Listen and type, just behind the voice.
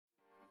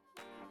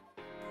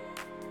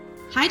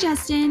Hi,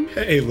 Justin.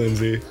 Hey,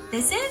 Lindsay.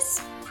 This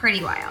is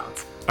pretty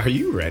wild. Are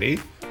you ready?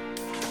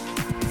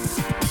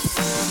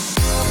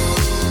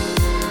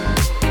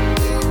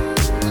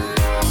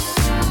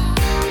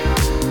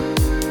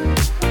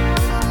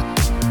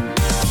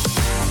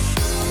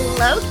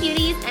 Hello,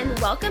 cuties, and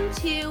welcome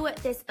to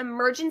this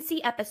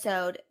emergency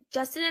episode.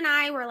 Justin and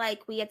I were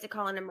like, we had to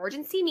call an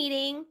emergency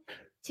meeting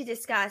to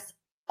discuss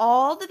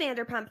all the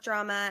Vanderpump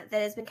drama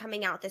that has been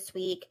coming out this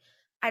week.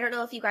 I don't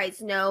know if you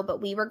guys know,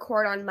 but we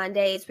record on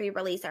Mondays. We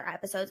release our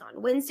episodes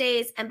on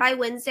Wednesdays. And by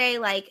Wednesday,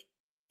 like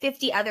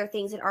 50 other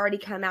things had already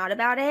come out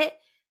about it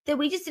that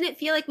we just didn't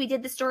feel like we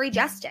did the story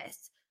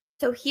justice.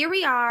 So here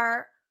we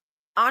are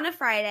on a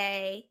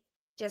Friday,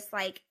 just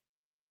like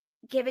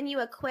giving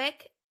you a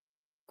quick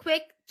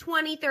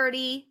 20,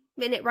 30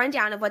 minute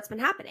rundown of what's been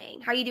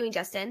happening. How are you doing,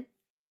 Justin?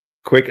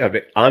 Quick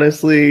update.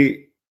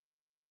 Honestly,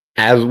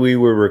 as we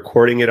were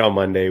recording it on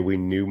Monday, we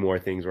knew more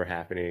things were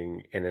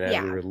happening. And then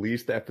as we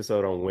released the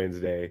episode on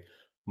Wednesday,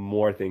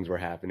 more things were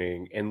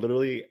happening. And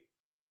literally,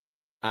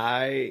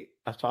 I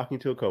was talking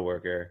to a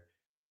coworker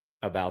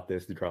about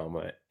this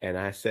drama. And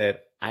I said,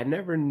 I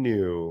never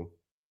knew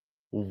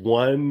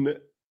one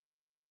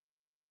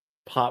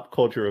pop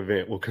culture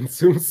event will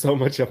consume so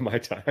much of my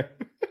time.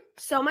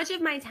 So much of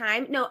my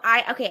time. No,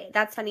 okay,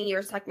 that's funny. You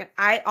were talking.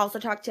 I also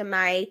talked to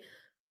my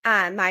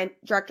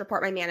direct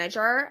report, my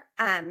manager.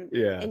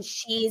 And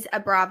she's a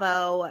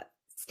Bravo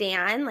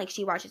stan. Like,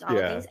 she watches all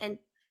of these. And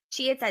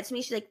she had said to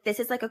me, she's like, this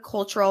is like a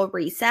cultural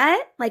reset.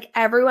 Like,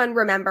 everyone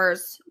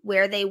remembers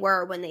where they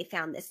were when they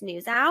found this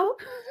news out.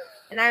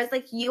 And I was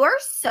like, you are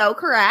so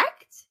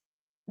correct.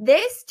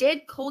 This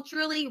did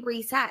culturally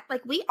reset.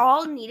 Like, we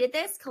all needed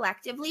this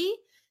collectively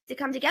to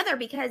come together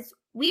because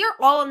we are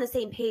all on the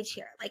same page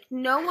here. Like,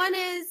 no one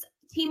is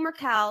Team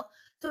Raquel.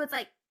 So it's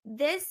like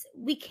this,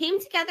 we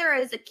came together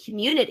as a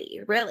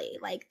community, really.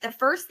 Like, the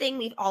first thing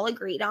we've all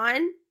agreed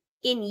on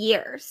in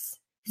years.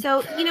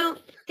 So,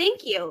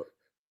 thank you,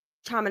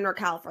 Tom and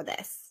Raquel, for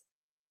this.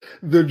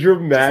 The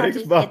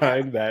dramatics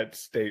behind that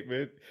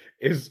statement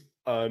is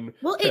unparalleled.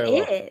 Well,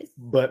 it is.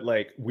 But,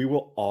 like, we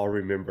will all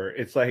remember.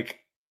 It's like,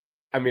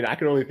 I mean, I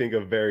can only think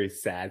of very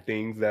sad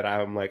things that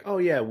I'm like, oh,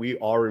 yeah, we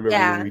all remember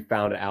when we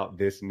found out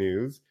this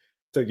news.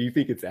 So do you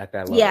think it's at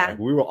that level? Yeah. Like,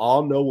 we will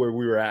all know where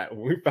we were at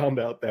when we found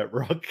out that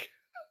Rock.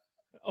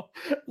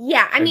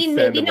 Yeah, I mean,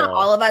 maybe not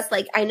all of us.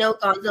 Like, I know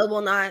Gonzo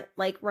will not,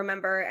 like,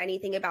 remember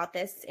anything about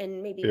this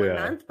in maybe 1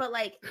 month. But,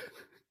 like,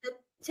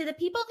 to the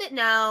people that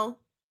know,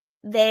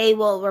 they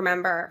will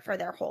remember for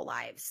their whole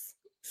lives.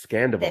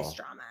 Scandoval. This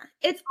drama.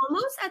 It's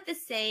almost at the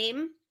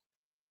same,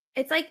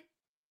 it's like,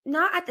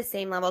 not at the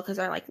same level because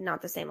they're, like,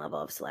 not the same level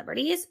of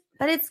celebrities.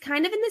 But it's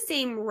kind of in the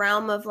same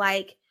realm of,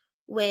 like,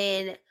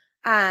 when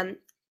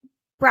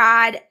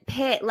Brad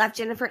Pitt left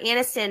Jennifer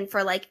Aniston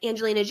for, like,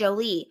 Angelina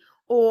Jolie,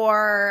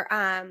 or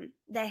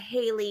the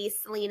Hailey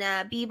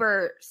Selena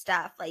Bieber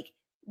stuff. Like,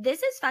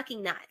 this is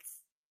fucking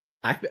nuts.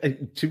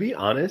 To be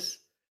honest,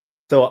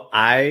 so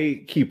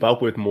I keep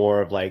up with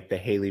more of, like, the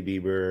Hailey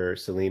Bieber,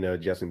 Selena,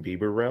 Justin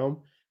Bieber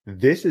realm.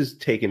 This is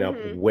taking up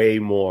way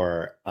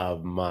more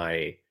of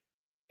my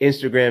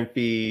Instagram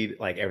feed,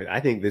 like everything. I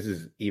think this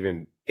is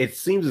even, it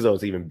seems as though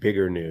it's even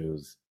bigger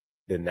news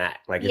than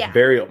that. Like, it's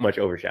very much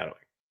overshadowing.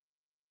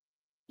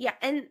 Yeah,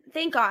 and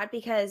thank God,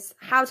 because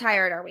how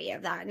tired are we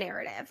of that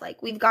narrative?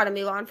 Like, we've got to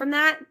move on from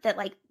that,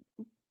 like,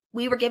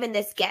 we were given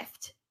this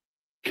gift.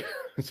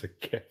 It's a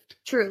gift.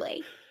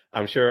 Truly.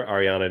 I'm sure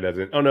Ariana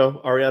doesn't. Oh, no,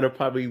 Ariana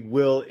probably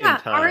will in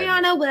time.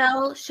 Ariana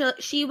will.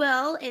 She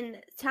will in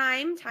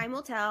time. Time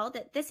will tell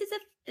that this is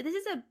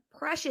a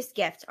precious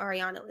gift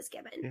Ariana was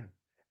given. Yeah.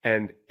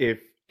 And if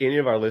any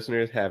of our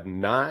listeners have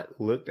not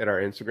looked at our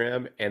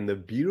Instagram and the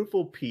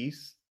beautiful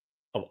piece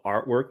of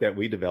artwork that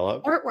we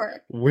developed.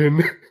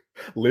 When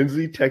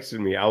Lindsay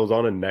texted me, I was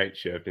on a night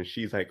shift and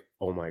she's like,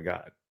 oh my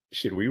God,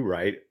 should we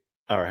write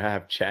or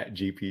have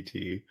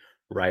ChatGPT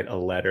write a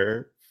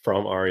letter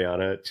from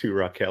Ariana to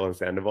Raquel and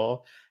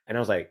Sandoval? And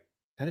I was like,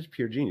 that is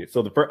pure genius.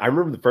 So I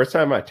remember the first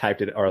time I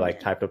typed it or like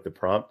typed up the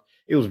prompt,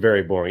 it was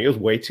very boring. It was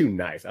way too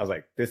nice. I was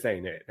like, this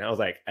ain't it. And I was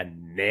like, a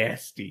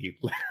nasty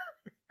letter.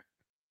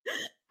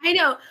 I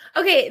know.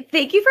 Okay,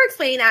 thank you for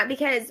explaining that,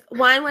 because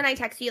when I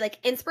texted you, like,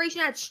 inspiration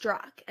had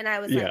struck, and I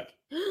was like,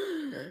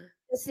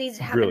 this needs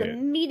to happen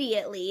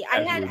immediately.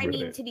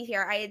 To be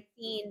fair, I had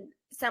seen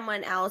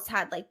someone else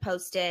had, like,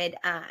 posted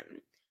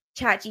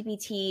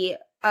ChatGPT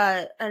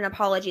an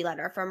apology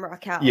letter from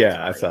Raquel.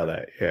 Yeah, I saw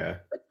that. Yeah.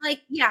 But,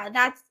 like,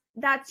 that's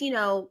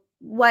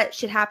what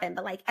should happen.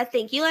 But, like, a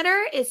thank you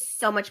letter is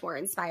so much more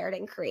inspired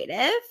and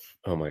creative.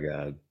 Oh my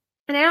God.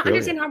 And I don't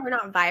understand how we're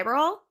not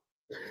viral.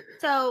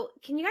 So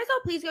can you guys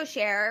all please go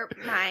share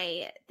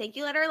my thank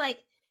you letter? Like,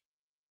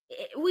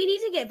 we need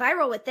to get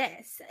viral with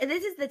this.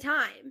 This is the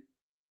time.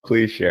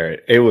 Please share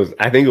it.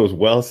 I think it was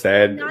well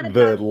said.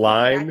 The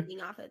line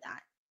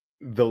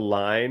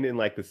in,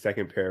 like, the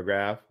second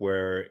paragraph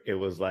where it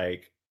was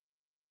like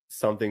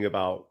something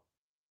about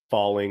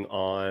falling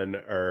on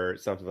or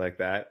something like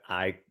that.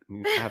 I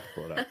have to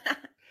pull it up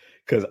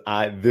because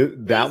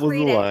that was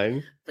the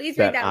line. Please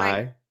read that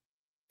line. I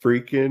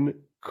freaking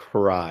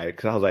cried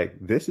because I was like,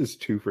 this is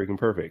too freaking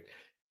perfect.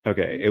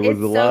 Okay, it was it's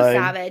the so line.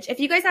 Savage. If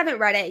you guys haven't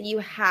read it, you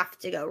have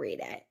to go read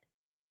it.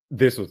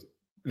 This was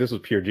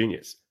pure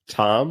genius.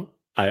 Tom,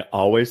 I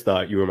always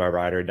thought you were my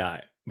ride or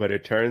die, but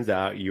it turns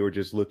out you were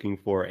just looking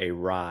for a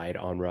ride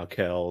on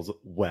Raquel's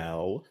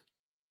well.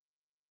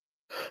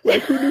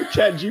 Like, who knew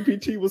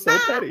ChatGPT was so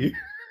petty?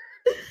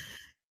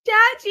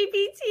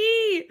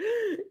 ChatGPT,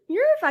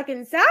 you're a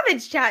fucking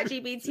savage,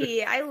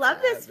 ChatGPT. I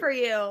love this for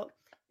you.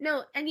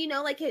 No, and you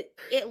know, like it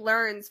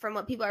learns from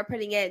what people are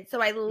putting in.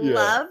 So I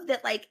love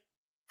that, like,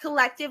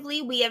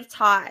 collectively we have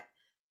taught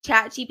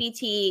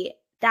ChatGPT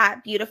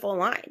that beautiful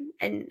line,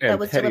 and that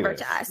was delivered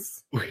to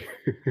us.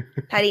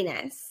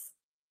 Pettiness.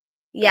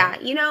 Yeah,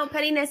 you know,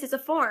 pettiness is a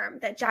form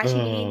that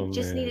ChatGPT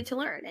just needed to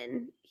learn,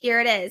 and here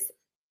it is.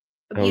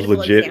 I was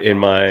legit example. In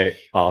my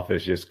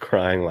office just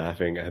crying,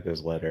 laughing at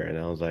this letter, and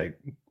I was like,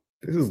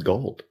 this is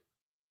gold.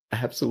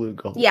 Absolute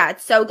gold. Yeah,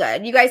 it's so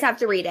good. You guys have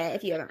to read it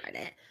if you haven't read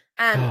it.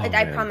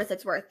 I promise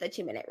it's worth the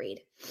 2-minute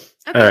read.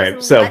 Okay, all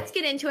right, so let's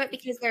get into it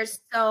because there's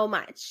so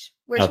much.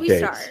 Where should we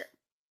start?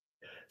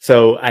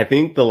 So I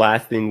think the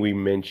last thing we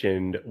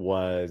mentioned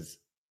was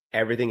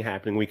everything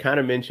happening. We kind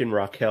of mentioned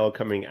Raquel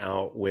coming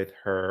out with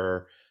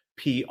her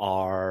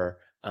PR,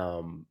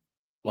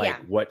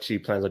 what she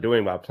plans on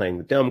doing about playing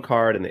the dumb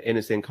card and the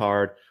innocent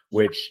card,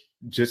 which,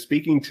 just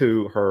speaking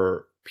to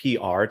her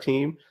PR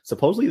team,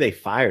 supposedly they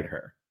fired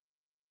her.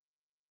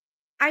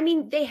 I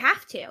mean, they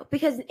have to,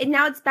 because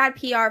now it's bad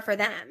PR for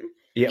them.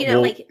 Yeah, you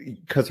know,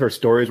 because her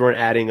stories weren't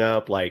adding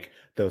up. Like,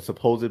 the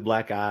supposed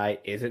black guy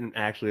isn't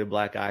actually a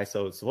black guy.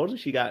 So supposedly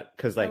she got,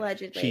 because like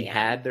allegedly, she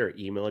had their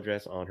email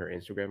address on her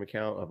Instagram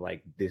account of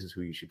like, this is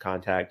who you should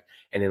contact.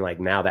 And then like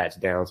now that's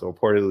down. So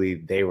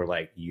reportedly they were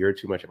like, you're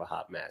too much of a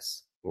hot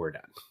mess. We're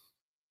done.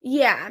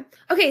 Yeah.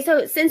 Okay.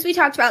 So since we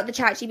talked about the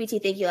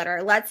ChatGPT thank you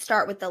letter, let's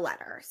start with the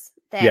letters.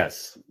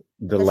 Yes.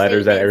 The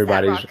letters that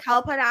everybody's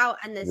Raquel put out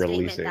and the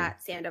statement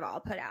that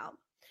Sandoval put out.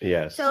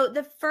 Yes. So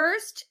the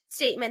first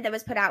statement that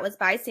was put out was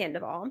by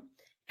Scandoval,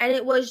 and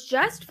it was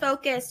just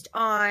focused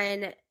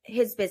on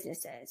his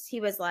businesses. He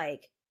was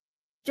like,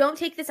 don't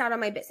take this out on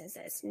my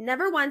businesses.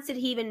 Never once did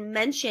he even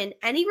mention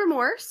any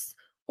remorse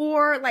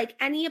or like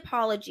any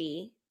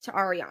apology to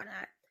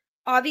Ariana.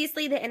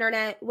 Obviously, the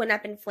internet went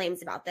up in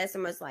flames about this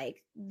and was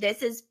like,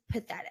 this is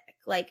pathetic.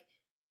 Like,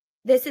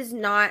 this is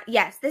not,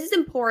 yes, this is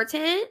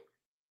important,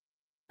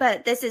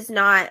 but this is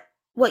not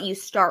what you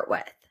start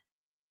with.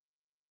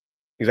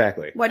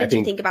 Exactly. What did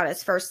you think about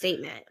his first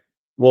statement?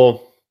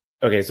 Well,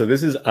 okay, so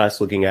this is us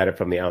looking at it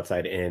from the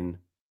outside in.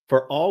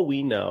 For all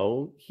we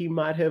know, he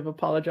might have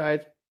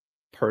apologized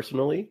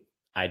personally.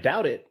 I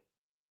doubt it.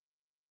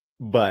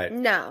 But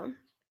no.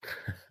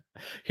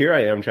 Here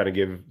I am trying to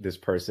give this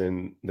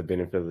person the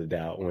benefit of the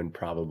doubt when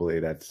probably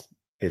that's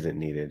isn't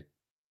needed.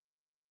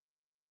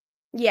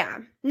 Yeah.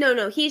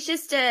 No, he's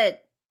just a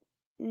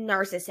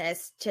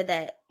narcissist to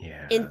the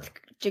nth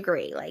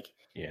degree. Like,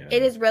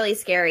 it is really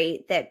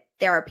scary that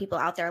there are people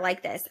out there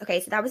like this.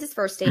 Okay, so that was his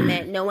first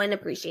statement. No one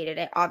appreciated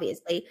it,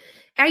 obviously.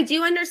 I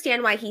do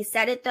understand why he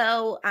said it,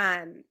 though.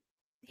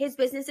 His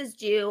businesses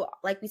do,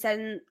 like we said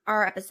in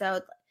our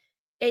episode,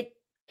 it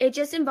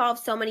just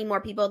involves so many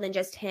more people than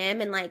just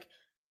him. And like,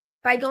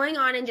 by going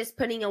on and just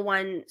putting a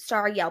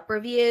 1-star Yelp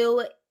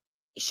review,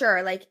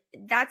 sure, like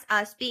that's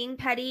us being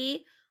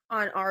petty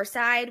on our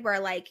side,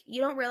 where like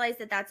you don't realize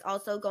that that's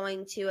also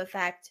going to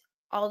affect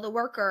all the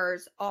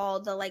workers,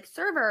 all the like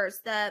servers,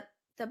 the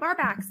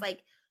barbacks,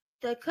 like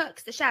the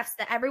cooks, the chefs,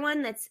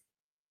 everyone that's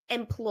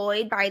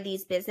employed by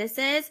these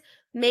businesses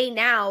may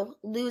now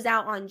lose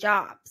out on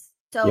jobs.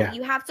 So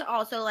you have to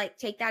also like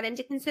take that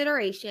into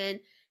consideration.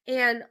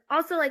 And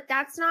also, like,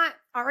 that's not,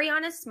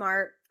 Ariana's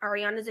smart.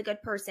 Ariana's a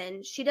good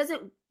person. She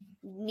doesn't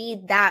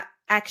need that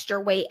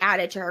extra weight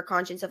added to her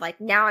conscience of like,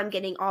 now I'm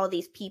getting all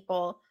these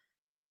people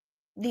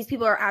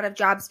are out of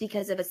jobs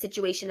because of a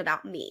situation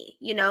about me,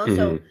 you know? Mm-hmm.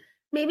 So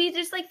maybe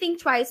just like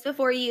think twice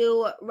before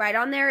you write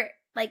on their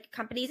like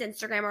company's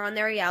Instagram or on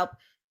their Yelp.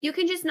 You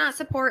can just not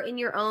support in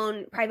your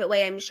own private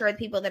way. I'm sure the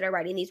people that are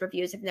writing these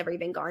reviews have never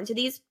even gone to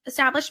these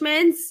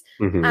establishments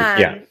and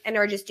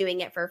are just doing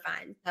it for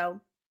fun.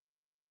 So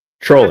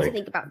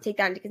trolling. Take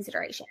that into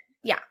consideration.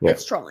 Yeah,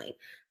 it's trolling.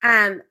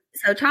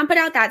 So Tom put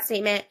out that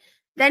statement.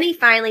 Then he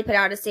finally put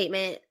out a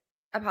statement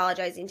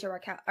apologizing to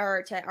Raquel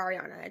or to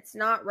Ariana. It's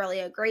not really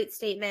a great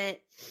statement.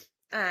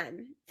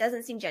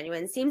 Doesn't seem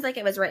genuine. Seems like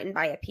it was written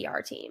by a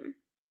PR team.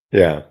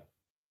 Yeah.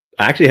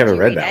 I actually haven't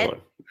read that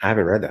one. I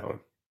haven't read that one.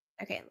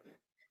 Okay.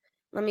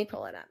 Let me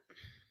pull it up.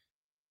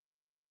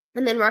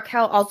 And then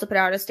Raquel also put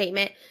out a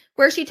statement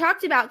where she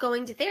talked about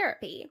going to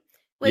therapy.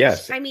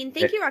 Which, I mean,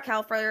 thank you,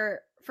 Raquel,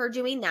 for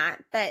doing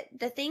that. But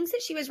the things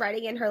that she was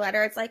writing in her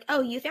letter, it's like,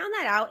 oh, you found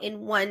that out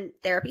in one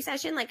therapy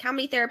session? Like, how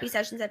many therapy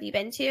sessions have you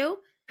been to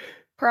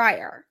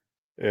prior?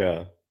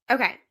 Yeah.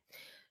 Okay.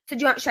 So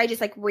should I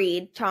just like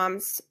read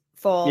Tom's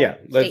full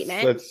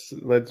statement?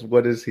 Let's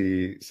what does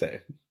he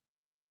say?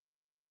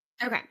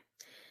 Okay.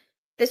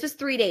 This was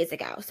 3 days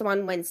ago. So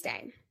on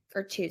Wednesday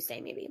or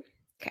Tuesday, maybe.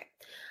 Okay.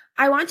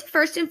 I want to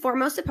first and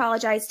foremost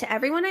apologize to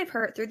everyone I've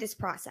hurt through this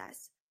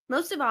process.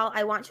 Most of all,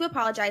 I want to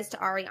apologize to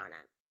Ariana.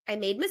 I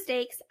made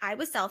mistakes, I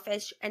was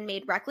selfish, and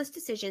made reckless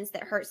decisions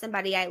that hurt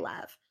somebody I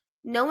love.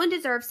 No one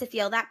deserves to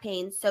feel that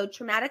pain so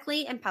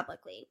traumatically and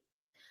publicly.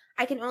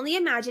 I can only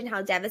imagine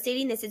how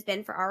devastating this has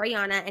been for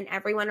Ariana and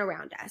everyone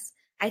around us.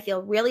 I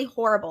feel really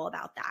horrible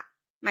about that.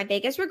 My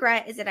biggest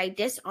regret is that I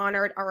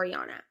dishonored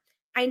Ariana.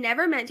 I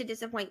never meant to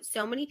disappoint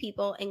so many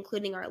people,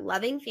 including our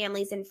loving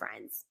families and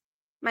friends.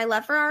 My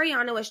love for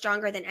Ariana was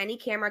stronger than any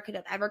camera could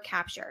have ever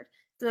captured.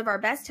 Some of our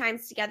best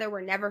times together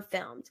were never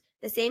filmed.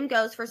 The same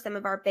goes for some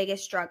of our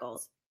biggest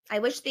struggles. I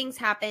wish things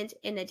happened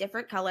in a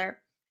different color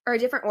or a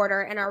different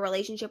order and our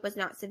relationship was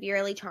not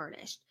severely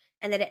tarnished,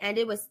 and that it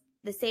ended with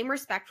the same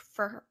respect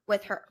for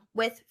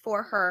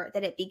her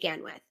that it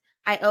began with.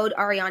 I owed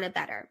Ariana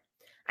better.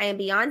 I am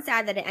beyond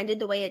sad that it ended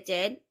the way it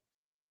did.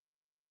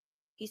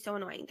 He's so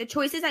annoying. The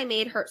choices I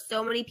made hurt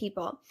so many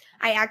people.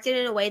 I acted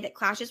in a way that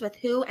clashes with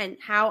who and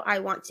how I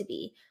want to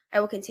be. I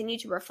will continue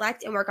to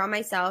reflect and work on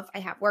myself. I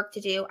have work to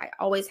do. I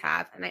always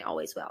have, and I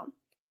always will.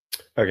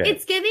 Okay.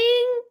 It's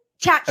giving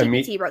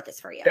ChatGPT wrote this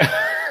for you.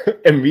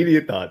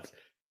 Immediate thoughts.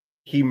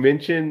 He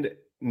mentioned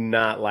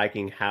not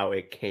liking how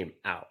it came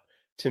out.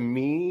 To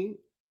me,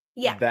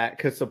 that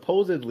because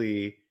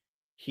supposedly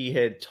he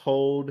had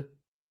told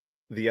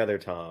the other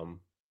Tom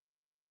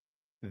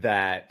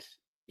that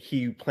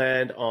he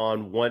planned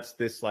on, once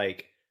this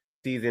like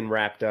season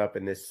wrapped up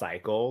in this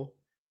cycle,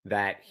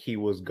 that he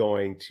was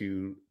going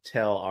to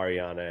tell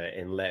Ariana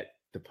and let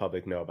the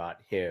public know about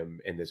him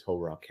and this whole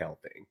Raquel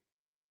thing.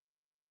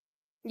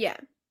 Yeah.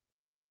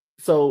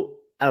 So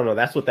I don't know.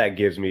 That's what that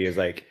gives me, is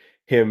like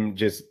him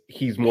just,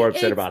 he's more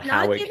upset about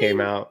how it came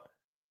out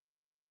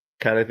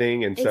kind of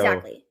thing. And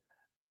so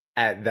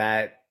at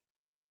that,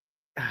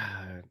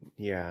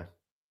 yeah.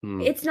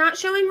 It's not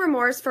showing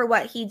remorse for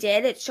what he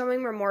did. It's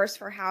showing remorse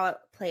for how it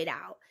played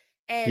out.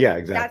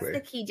 And that's the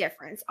key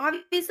difference.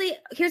 Obviously,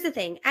 here's the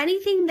thing.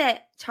 Anything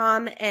that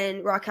Tom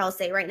and Raquel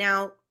say right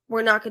now,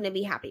 we're not going to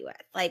be happy with.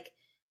 Like,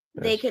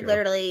 they could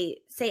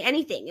literally say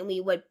anything and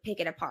we would pick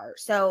it apart.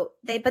 So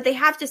they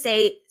have to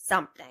say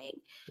something.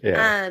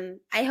 Yeah.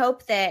 I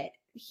hope that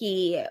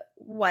he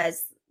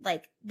was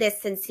like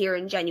this sincere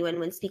and genuine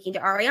when speaking to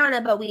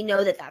Ariana, but we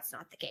know that that's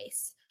not the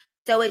case.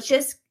 So it's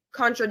just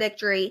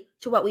contradictory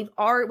to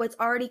what's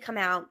already come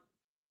out.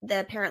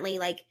 Apparently,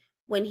 like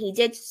when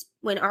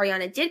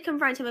Ariana did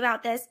confront him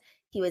about this,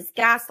 he was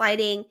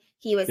gaslighting.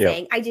 He was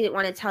saying, I didn't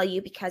want to tell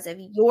you because of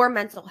your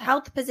mental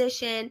health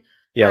position.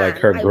 Yeah, like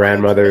her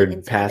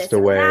grandmother passed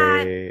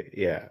away.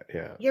 Yeah.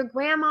 Your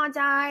grandma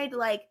died.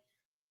 Like,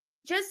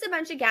 just a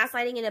bunch of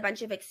gaslighting and a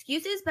bunch of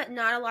excuses, but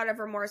not a lot of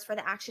remorse for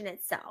the action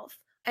itself.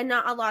 And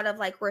not a lot of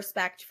like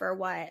respect for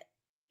what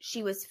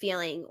she was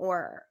feeling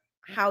or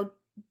how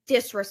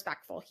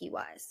disrespectful he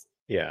was.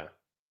 Yeah.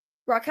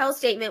 Raquel's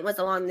statement was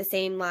along the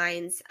same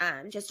lines.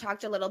 Just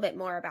talked a little bit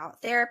more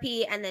about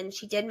therapy. And then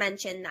she did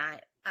mention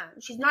that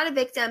she's not a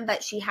victim,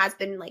 but she has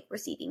been like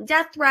receiving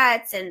death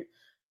threats and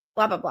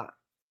blah, blah, blah.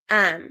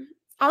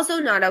 Also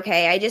not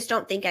okay. I just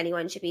don't think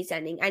anyone should be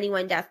sending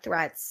anyone death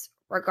threats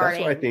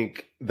regarding. That's why I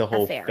think the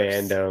whole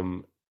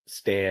fandom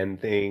stan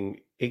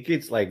thing, it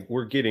gets like,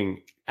 we're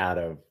getting out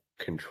of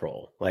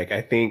control. Like,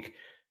 I think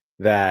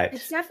that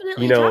it's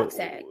definitely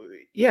toxic.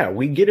 Yeah,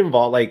 we get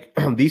involved. Like,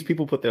 these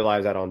people put their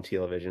lives out on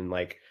television.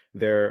 Like,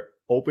 they're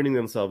opening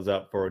themselves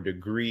up for a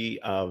degree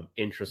of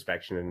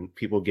introspection and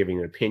people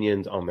giving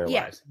opinions on their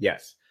lives.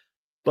 Yes.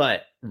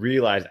 But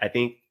realize, I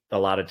think a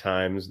lot of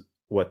times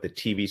what the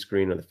TV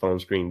screen or the phone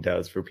screen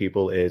does for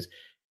people is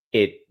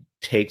it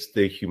takes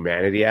the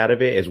humanity out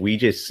of it, as we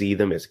just see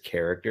them as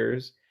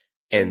characters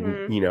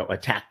and,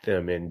 attack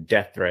them and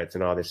death threats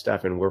and all this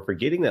stuff. And we're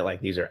forgetting that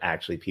like these are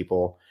actually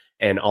people.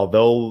 And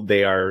although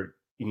they are,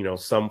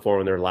 some form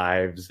of their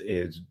lives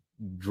is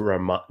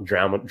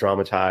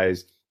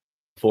dramatized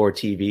for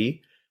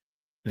TV,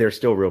 they're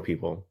still real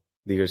people.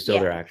 These are still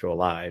their actual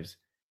lives.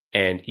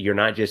 And you're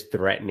not just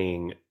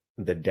threatening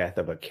the death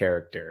of a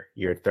character,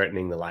 you're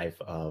threatening the life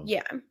of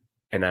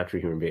an actual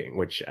human being,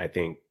 which I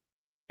think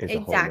is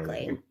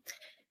exactly.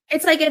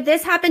 It's like if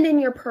this happened in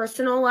your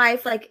personal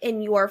life, like in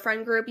your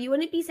friend group, you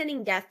wouldn't be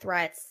sending death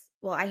threats.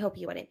 Well, I hope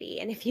you wouldn't be.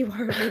 And if you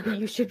were, maybe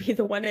you should be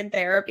the one in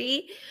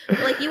therapy. But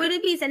like, you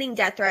wouldn't be sending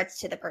death threats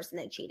to the person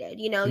that cheated.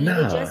 You would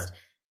just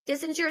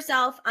distance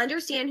yourself,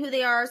 understand who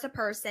they are as a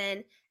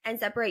person, and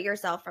separate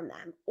yourself from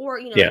them. Or,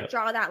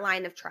 draw that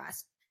line of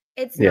trust.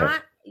 It's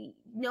not,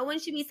 no one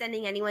should be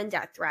sending anyone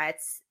death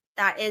threats.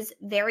 That is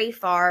very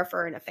far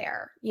for an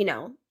affair.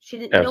 No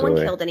one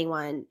killed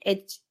anyone.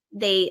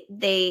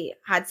 They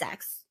had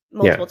sex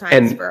multiple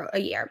times for a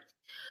year.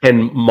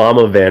 And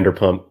Mama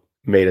Vanderpump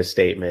made a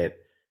statement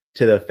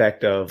to the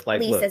effect of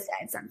like, Lisa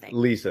said something.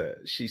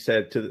 She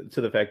said to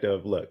the effect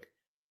of, look,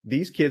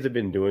 these kids have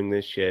been doing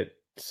this shit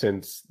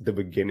since the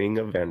beginning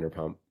of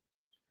Vanderpump.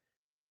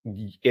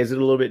 Is it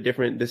a little bit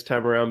different this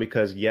time around?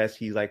 Because yes,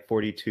 he's like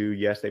 42.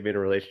 Yes, they've been in a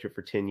relationship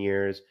for 10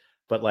 years,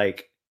 but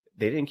like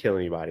they didn't kill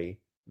anybody.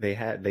 They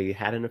had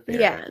an affair.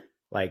 Yeah.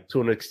 Like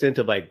to an extent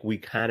of like, we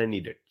kind of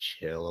need to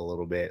chill a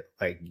little bit.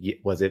 Like,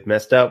 was it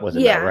messed up? Was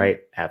it not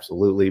right?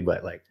 Absolutely.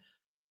 But like,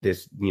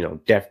 this,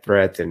 death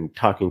threats and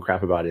talking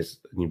crap about his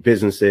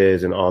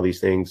businesses and all these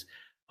things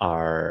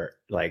are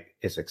like,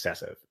 it's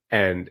excessive.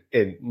 And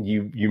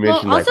you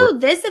mentioned also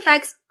this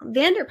affects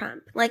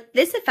Vanderpump. Like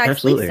this affects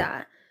absolutely.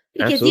 Lisa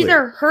because these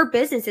are her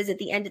businesses at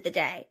the end of the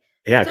day.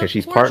 Yeah, because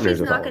she's partners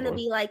with all of them. She's not going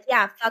to be like,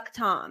 yeah, fuck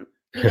Tom.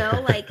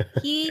 Like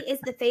he is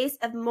the face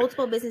of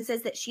multiple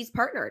businesses that she's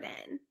partnered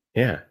in.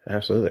 Yeah,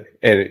 absolutely.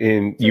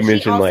 And so you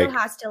mentioned she also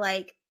has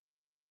to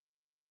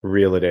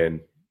reel it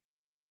in.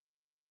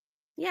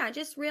 Yeah,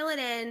 just reel it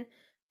in.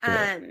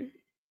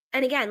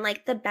 And again,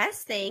 the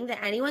best thing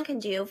that anyone can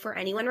do for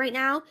anyone right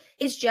now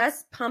is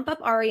just pump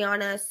up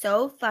Ariana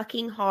so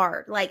fucking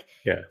hard.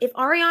 If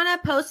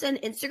Ariana posts an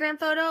Instagram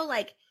photo,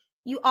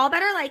 you all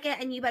better like it,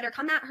 and you better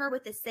come at her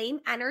with the same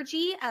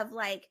energy of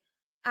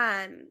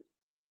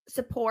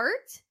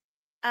support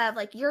of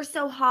you're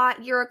so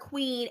hot, you're a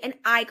queen, an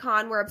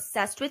icon, we're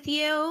obsessed with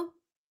you,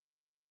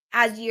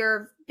 as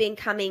you've been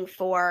coming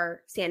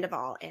for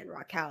Sandoval and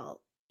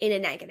Raquel in a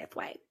negative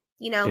way.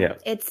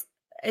 It's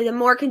a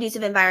more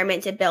conducive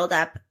environment to build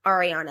up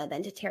Ariana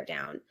than to tear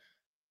down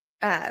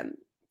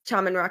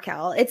Tom and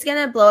Raquel. It's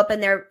gonna blow up,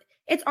 and their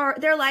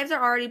lives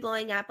are already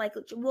blowing up.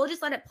 We'll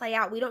just let it play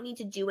out. We don't need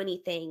to do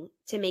anything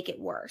to make it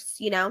worse.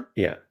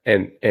 Yeah,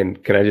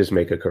 and can I just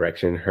make a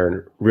correction?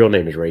 Her real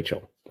name is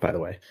Rachel, by the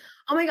way.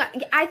 Oh my god,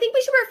 I think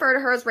we should refer to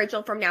her as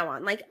Rachel from now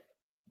on.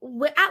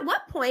 At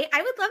what point?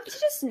 I would love to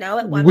just know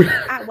at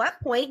what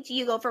point do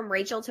you go from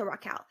Rachel to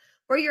Raquel,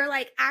 where you're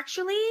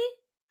actually,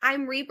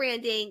 I'm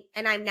rebranding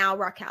and I'm now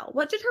Raquel.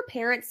 What did her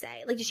parents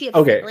say? Does she have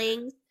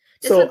siblings?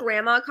 Does her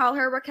grandma call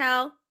her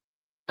Raquel?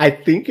 I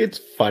think it's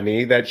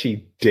funny that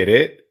she did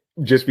it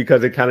just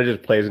because it kind of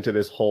just plays into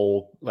this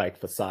whole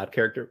facade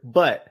character.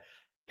 But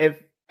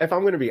if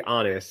I'm going to be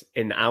honest,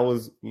 and I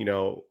was,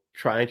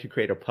 trying to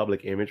create a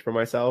public image for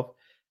myself,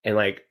 and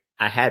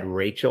I had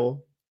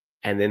Rachel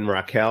and then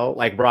Raquel,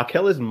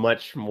 Raquel is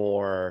much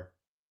more,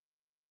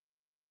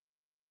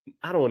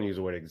 I don't want to use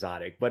the word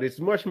exotic, but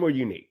it's much more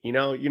unique.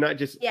 You're not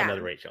just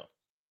another Rachel.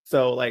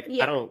 So I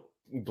don't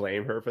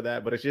blame her for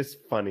that, but it's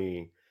just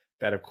funny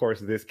that of course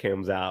this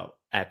comes out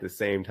at the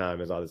same time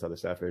as all this other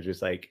stuff. It's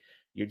just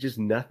you're just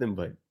nothing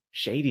but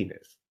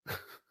shadiness.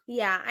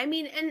 Yeah. I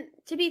mean, and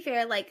to be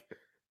fair,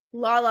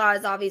 Lala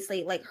is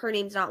obviously her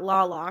name's not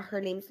Lala, her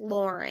name's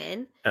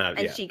Lauren,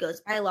 and she goes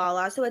by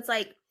Lala. So it's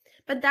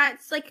but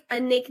that's a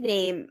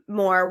nickname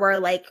more where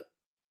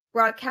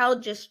Raquel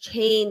just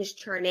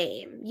changed her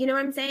name. You know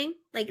what I'm saying?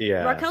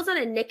 Raquel's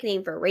not a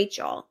nickname for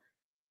Rachel.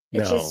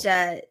 It's just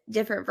a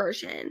different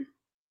version.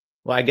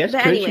 Well, I guess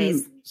couldn't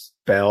you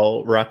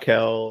spell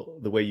Raquel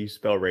the way you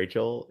spell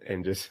Rachel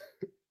and just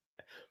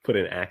put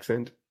an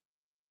accent?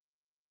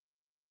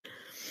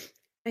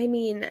 I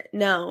mean,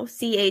 no.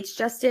 CH,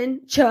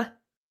 Justin. Ch.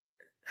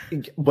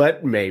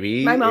 But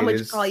maybe my mom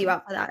would call you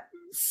out for that.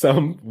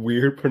 Some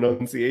weird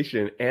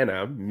pronunciation.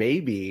 Anna,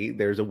 maybe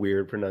there's a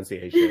weird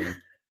pronunciation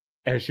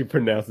and she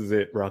pronounces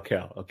it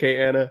Raquel.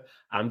 Okay, Anna?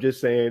 I'm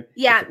just saying.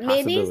 Yeah,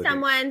 maybe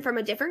someone from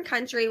a different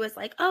country was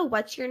oh,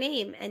 what's your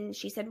name? And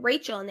she said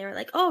Rachel. And they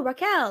were oh,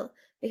 Raquel.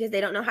 Because they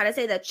don't know how to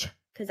say the ch,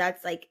 because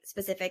that's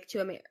specific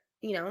to American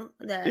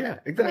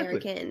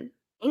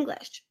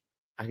English.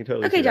 I can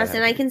totally okay,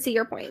 Justin, I can see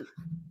your point.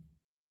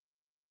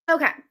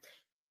 Okay.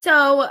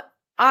 So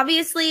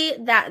obviously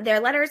that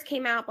their letters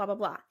came out, blah, blah,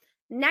 blah.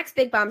 Next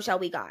big bombshell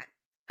we got.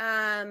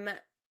 Sheena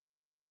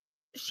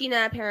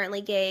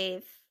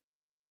apparently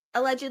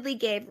allegedly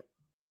gave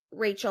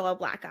Rachel a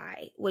black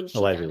eye when she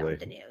found out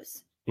the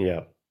news.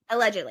 Yeah.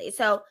 Allegedly.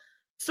 So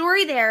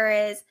story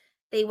there is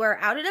they were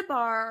out at a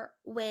bar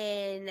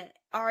when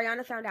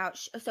Ariana found out.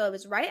 So it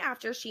was right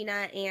after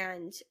Sheena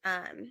and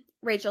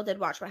Rachel did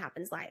Watch What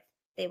Happens Live.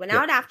 They went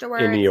out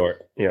afterwards. In New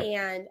York. Yeah.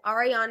 And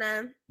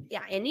Ariana,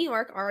 in New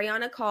York,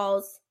 Ariana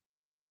calls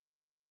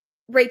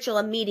Rachel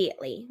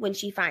immediately when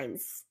she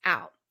finds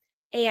out.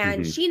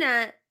 And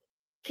Sheena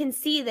can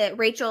see that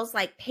Rachel's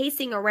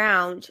pacing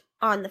around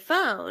on the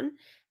phone.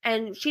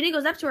 And Sheena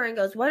goes up to her and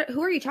goes,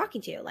 who are you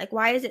talking to?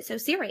 Why is it so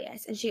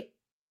serious? And she,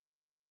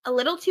 a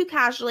little too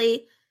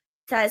casually,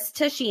 says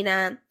to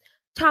Sheena,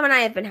 Tom and I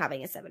have been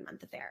having a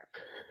 7-month affair.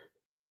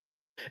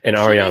 And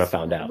Ariana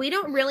found out. We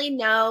don't really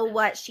know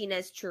what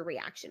Sheena's true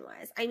reaction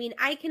was. I mean,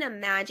 I can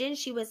imagine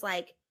she was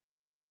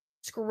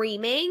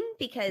screaming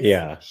because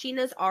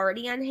Sheena's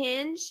already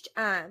unhinged.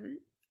 I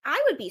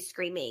would be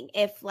screaming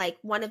if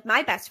one of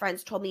my best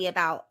friends told me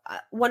about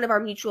one of our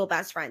mutual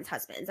best friends'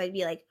 husbands. I'd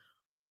be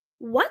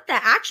what the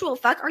actual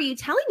fuck are you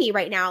telling me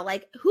right now?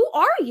 Who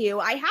are you?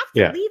 I have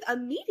to leave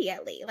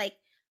immediately.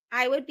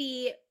 I would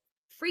be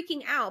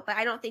freaking out, but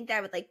I don't think that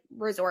I would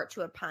resort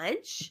to a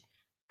punch.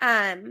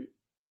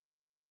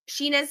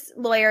 Sheena's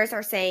lawyers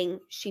are saying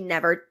she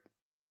never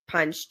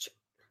punched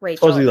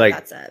Rachel. Supposedly,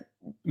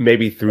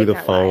 maybe through the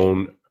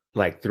phone,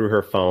 through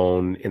her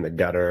phone in the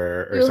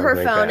gutter or something like that. Through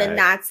her phone, and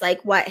that's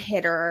what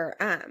hit her.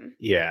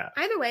 Yeah.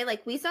 Either way,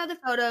 we saw the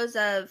photos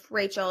of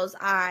Rachel's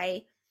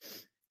eye.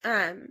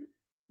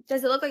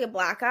 Does it look like a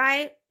black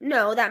eye?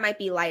 No, that might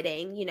be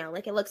lighting.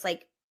 It looks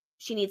like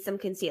she needs some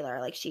concealer.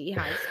 Like she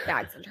has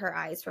bags under her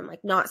eyes from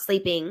like not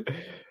sleeping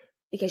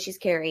because she's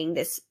carrying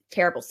this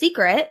terrible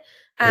secret.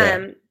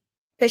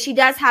 But she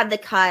does have the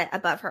cut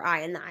above her eye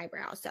and the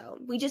eyebrow. So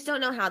we just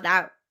don't know how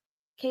that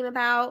came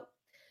about.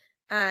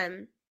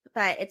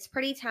 But it's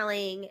pretty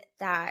telling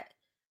that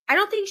I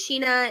don't think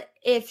Sheena,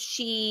 if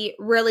she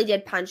really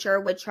did punch her,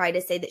 would try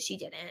to say that she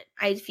didn't.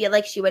 I feel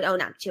like she would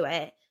own up to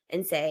it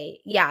and say,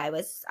 yeah, I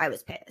was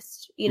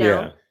pissed, you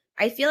know? Yeah.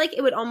 I feel like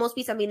it would almost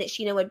be something that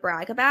Sheena would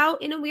brag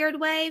about in a weird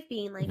way,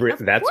 being like, of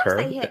that's course her.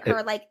 I hit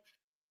her. Like,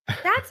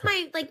 that's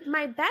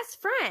my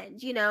best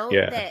friend, you know?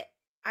 Yeah. That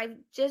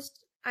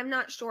I'm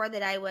not sure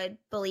that I would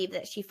believe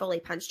that she fully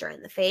punched her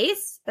in the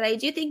face, but I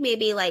do think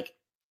maybe like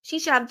she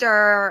shoved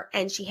her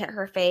and she hit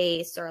her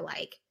face, or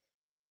like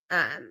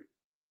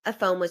a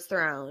phone was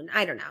thrown.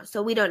 I don't know.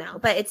 So we don't know.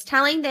 But it's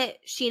telling that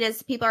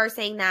Sheena's people are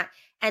saying that,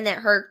 and that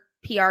her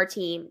PR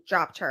team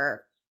dropped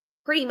her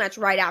pretty much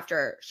right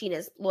after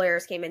Sheena's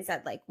lawyers came and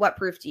said, like, what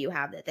proof do you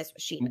have that this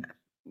was Sheena?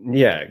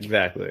 Yeah,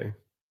 exactly.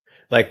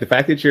 Like the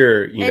fact that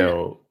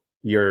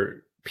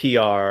your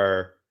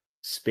PR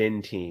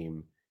spin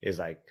team is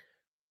like,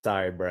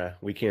 sorry, bruh,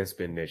 we can't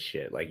spin this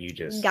shit. Like you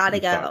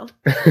gotta go.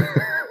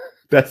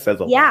 That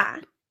says a lot. Yeah.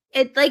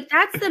 It like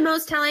that's the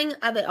most telling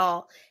of it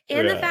all.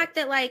 And the fact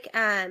that like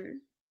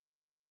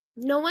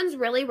no one's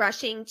really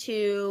rushing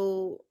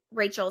to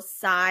Rachel's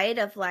side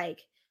of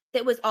like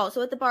that was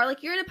also at the bar.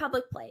 Like you're in a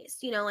public place,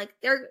 you know, like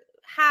there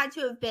had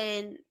to have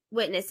been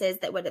witnesses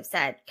that would have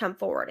said, come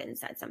forward and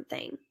said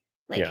something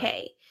like,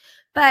 hey.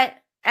 But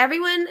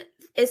everyone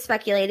is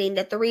speculating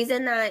that the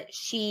reason that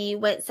she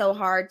went so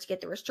hard to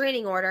get the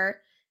restraining order,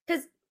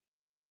 because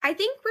I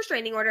think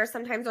restraining orders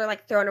sometimes are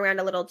like thrown around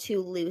a little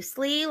too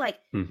loosely. Like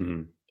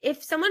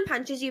if someone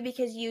punches you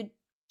because you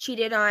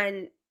cheated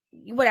on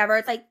whatever,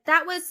 it's like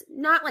that was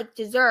not like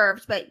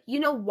deserved, but you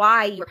know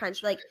why you were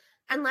punched. Like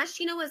unless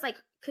Sheena was like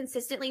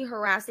consistently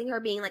harassing her,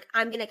 being like,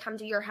 I'm going to come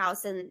to your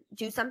house and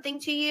do something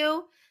to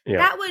you,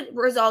 that would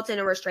result in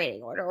a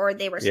restraining order, or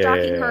they were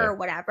stalking her or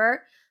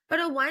whatever. But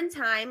a one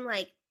time,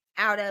 like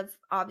out of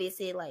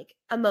obviously like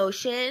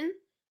emotion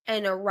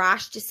and a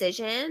rash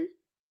decision,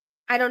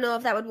 I don't know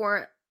if that would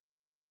warrant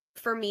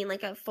for me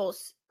like a full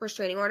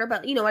restraining order,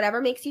 but you know,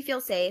 whatever makes you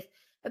feel safe.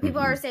 But people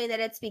are saying that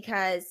it's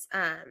because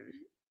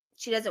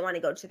she doesn't want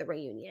to go to the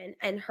reunion,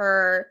 and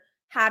her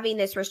having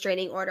this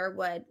restraining order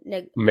would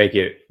make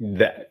it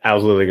that. I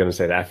was literally going to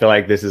say that. I feel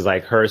like this is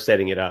like her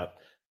setting it up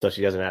so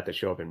she doesn't have to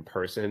show up in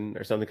person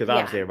or something, because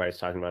obviously everybody's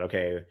talking about,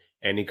 okay,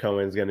 Andy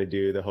Cohen's going to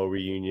do the whole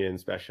reunion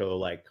special,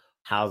 like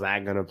how's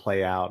that going to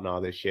play out and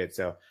all this shit.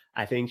 So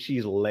I think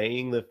she's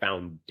laying the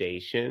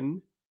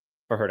foundation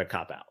for her to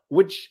cop out,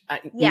 which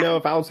you know,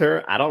 if I was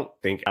her, I don't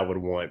think I would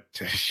want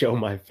to show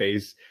my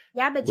face.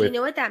 Yeah, but do you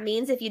know what that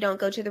means if you don't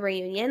go to the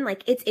reunion?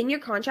 Like it's in your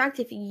contract.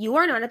 If you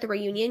are not at the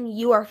reunion,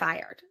 you are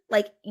fired.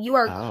 Like you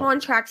are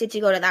contracted to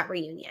go to that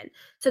reunion.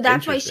 So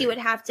that's why she would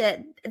have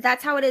to,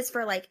 that's how it is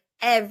for like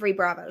every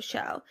Bravo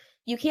show.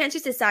 You can't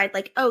just decide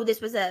like, oh,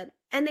 this was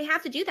and they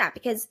have to do that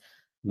because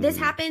this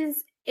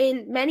happens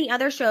in many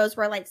other shows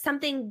where like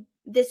something,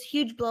 this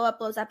huge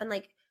blows up and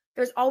like,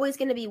 there's always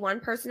going to be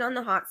one person on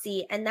the hot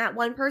seat, and that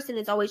one person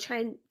is always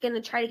going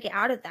to try to get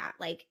out of that.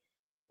 Like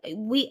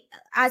we,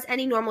 as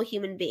any normal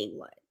human being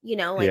would, you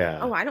know, like,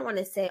 oh, I don't want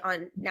to sit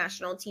on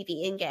national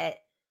TV and get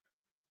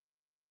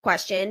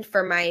questioned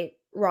for my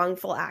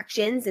wrongful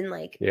actions, and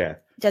like,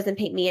 doesn't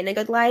paint me in a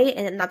good light.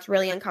 And that's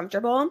really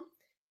uncomfortable.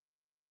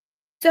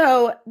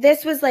 So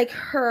this was like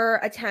her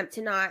attempt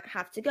to not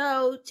have to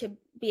go, to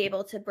be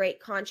able to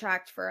break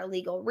contract for a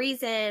legal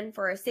reason,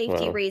 for a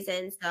safety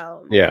reason.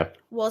 So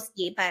we'll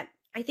see. But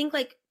I think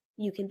like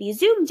you can be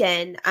zoomed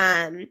in.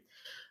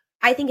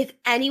 I think if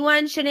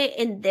anyone shouldn't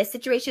in this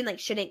situation, like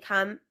shouldn't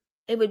come,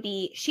 it would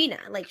be Sheena.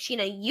 Like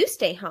Sheena, you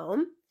stay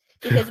home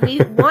because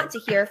we want to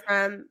hear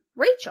from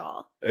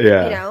Rachel. You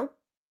know?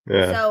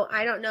 So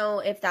I don't know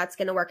if that's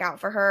going to work out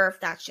for her,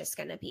 if that's just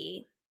going to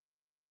be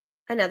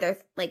another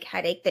like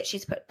headache that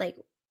she's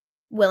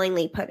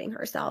willingly putting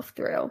herself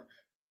through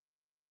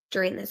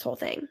during this whole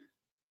thing.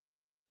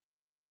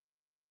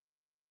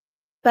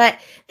 But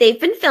they've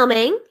been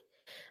filming.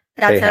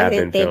 That's another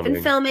thing. They've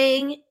been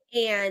filming,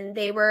 and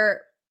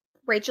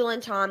Rachel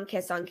and Tom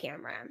kiss on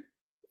camera,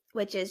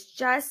 which is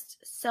just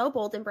so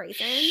bold and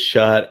brazen.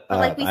 Shut up.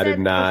 Like I did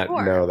not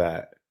know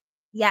that.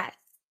 Yes.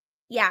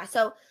 Yeah,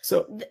 so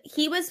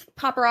he was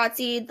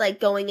paparazzi'd like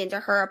going into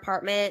her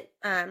apartment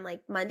like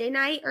Monday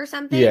night or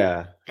something.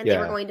 Yeah. And they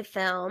were going to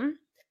film,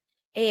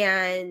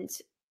 and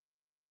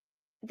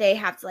they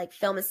have to like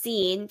film a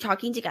scene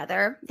talking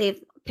together.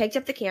 They've picked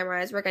up the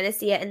cameras. We're going to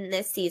see it in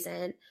this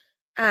season.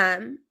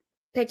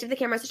 Picked up the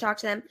cameras to talk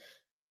to them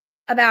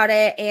about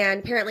it, and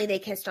apparently they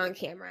kissed on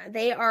camera.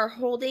 They are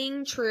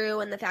holding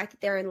true in the fact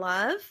that they're in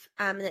love,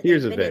 and that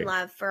they've been in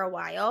love for a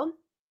while.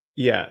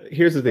 Yeah,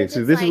 here's the thing.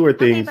 So this is where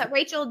things. Okay, but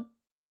Rachel.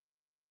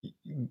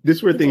 This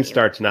is where things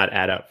start to not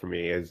add up for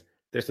me. Is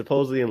they're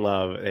supposedly in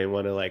love and they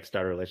want to like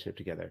start a relationship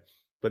together,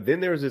 but then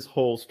there was this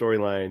whole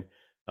storyline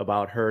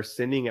about her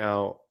sending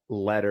out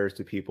letters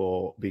to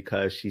people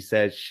because she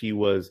said she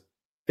was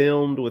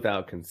filmed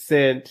without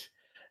consent,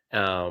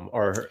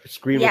 or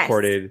screen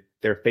recorded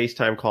their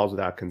FaceTime calls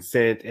without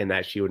consent, and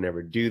that she would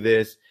never do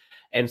this.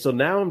 And so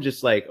now I'm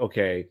just like,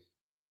 okay,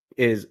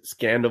 is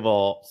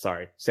Sandoval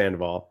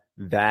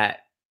that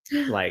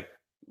like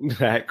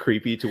that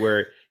creepy to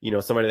where,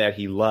 somebody that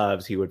he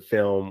loves, he would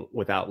film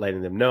without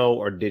letting them know?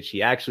 Or did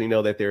she actually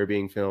know that they were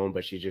being filmed,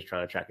 but she's just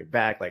trying to track it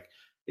back? Like,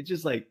 it's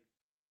just like,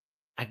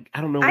 I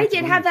don't know. I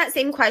did have that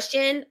same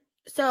question.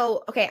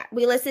 So, okay,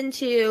 we listened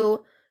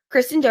to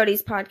Kristen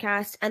Doty's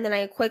podcast, and then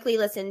I quickly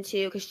listened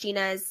to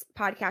Christina's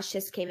podcast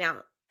just came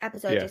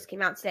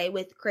out today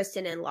with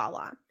Kristen and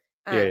Lala.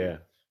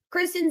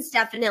 Kristen's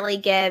definitely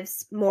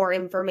gives more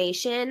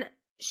information.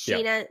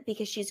 Sheena,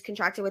 because she's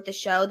contracted with the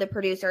show, the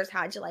producers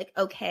had to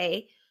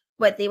okay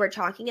what they were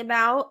talking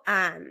about.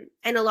 And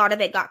a lot of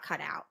it got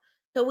cut out.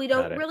 So we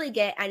don't really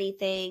get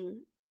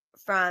anything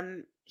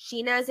from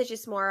Sheena's. It's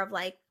just more of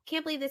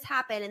can't believe this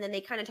happened. And then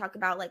they kind of talk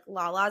about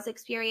Lala's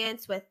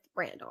experience with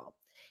Randall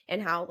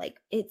and how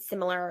it's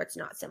similar or it's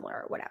not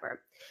similar or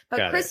whatever.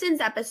 But Kristen's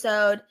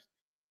episode,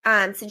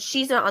 since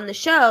she's not on the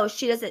show,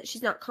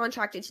 she's not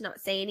contracted to not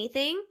say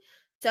anything.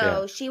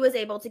 So she was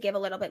able to give a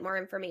little bit more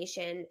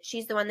information.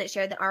 She's the one that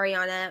shared the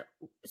Ariana.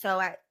 So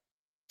at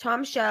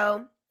Tom's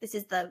show, this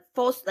is the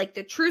full,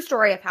 the true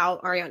story of how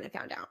Ariana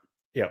found out.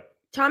 Yep.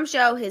 Tom's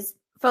show, his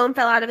phone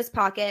fell out of his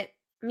pocket.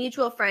 A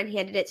mutual friend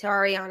handed it to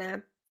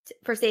Ariana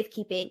for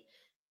safekeeping.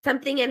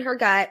 Something in her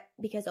gut,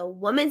 because a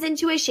woman's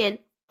intuition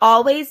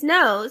always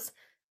knows,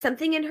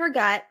 something in her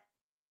gut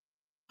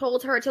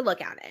told her to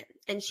look at it.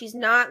 And she's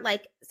not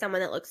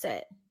someone that looks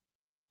at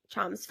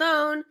Tom's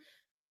phone.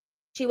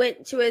 She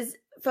went to his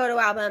photo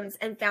albums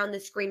and found the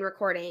screen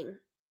recording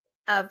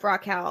of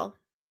Raquel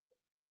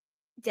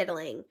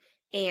diddling,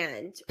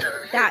 and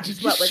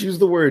that's what was. Did you use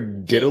the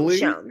word diddling?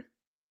 Shown.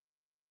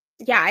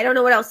 Yeah, I don't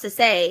know what else to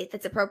say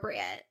that's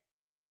appropriate.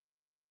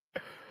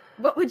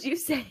 What would you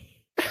say?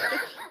 I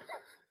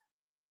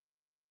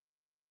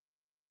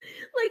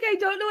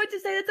don't know what to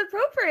say that's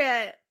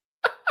appropriate.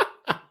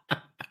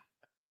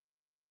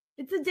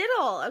 It's a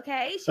diddle,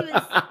 okay? She was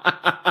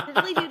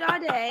diddly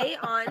doo day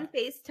on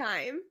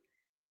FaceTime.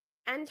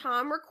 And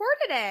Tom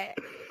recorded it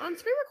on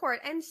screen record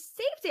and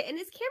saved it in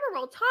his camera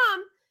roll.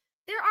 Tom,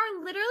 there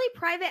are literally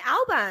private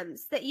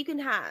albums that you can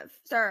have,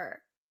 sir.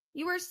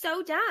 You are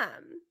so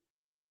dumb.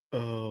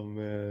 Oh,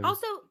 man.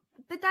 Also,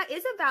 but that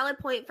is a valid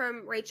point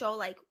from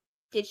Rachel.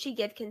 Did she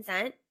give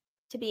consent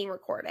to being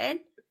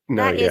recorded?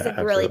 No, that is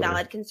a really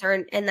valid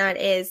concern, and that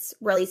is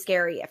really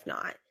scary if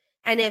not.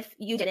 And if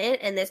you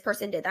didn't, and this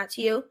person did that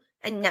to you,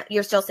 and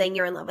you're still saying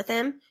you're in love with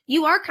him,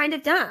 you are kind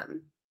of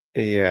dumb.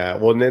 Yeah,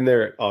 well, and then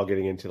they're all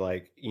getting into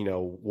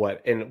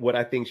what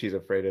I think she's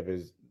afraid of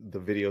is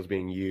the videos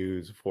being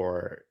used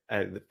for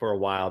a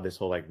while. This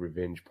whole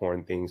revenge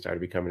porn thing started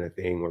becoming a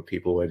thing where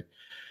people would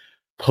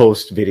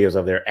post videos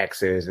of their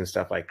exes and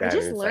stuff like that. I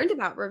just learned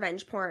about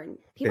revenge porn.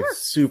 People are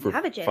super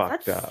savages.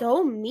 Fucked That's up.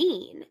 So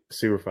mean.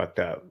 Super fucked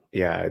up.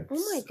 Yeah.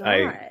 Oh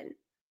my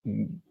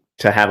god.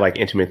 To have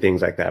intimate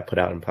things like that put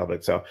out in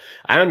public. So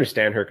I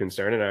understand her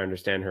concern, and I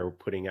understand her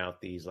putting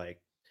out these I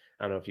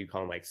don't know if you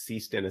call them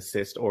cease and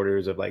assist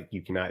orders of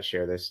you cannot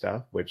share this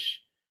stuff,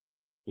 which,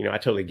 I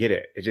totally get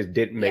it. It just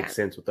didn't make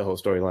sense with the whole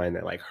storyline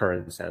that her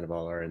and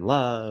Sandoval are in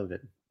love,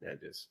 and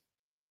that just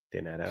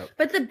didn't add up.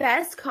 But the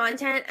best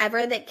content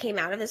ever that came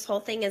out of this whole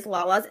thing is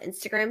Lala's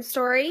Instagram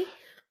story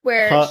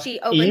where she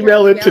opened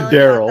email it to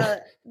Daryl.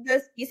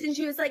 This piece, and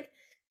she was like,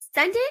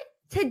 send it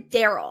to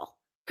Daryl.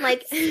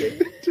 Send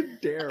it to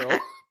Daryl.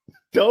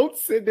 Don't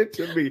send it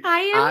to me.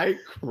 I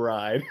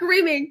cried.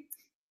 Screaming.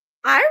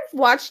 I've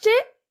watched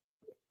it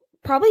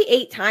probably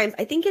 8 times.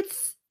 I think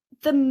it's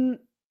the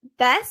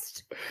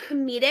best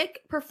comedic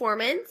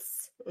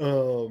performance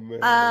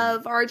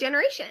of our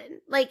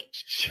generation.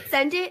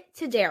 Send it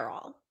to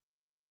Daryl.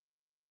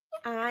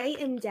 I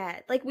am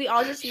dead. We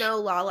all just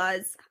know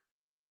Lala's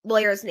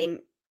lawyer's name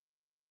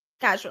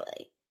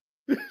casually.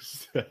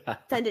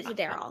 Send it to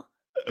Daryl.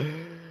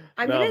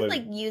 I'm gonna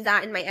use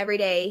that in my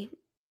everyday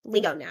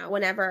lingo now.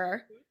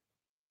 Whenever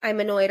I'm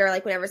annoyed or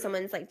whenever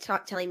someone's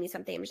telling me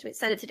something, I'm just gonna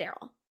send it to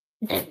Daryl.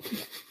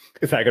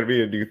 Is that going to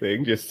be a new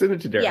thing? Just send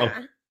it to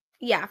Daryl.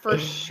 Yeah, for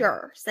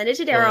sure. Send it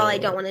to Daryl. I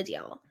don't want to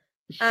deal.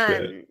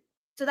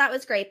 So that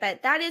was great,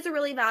 but that is a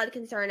really valid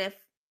concern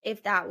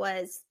if that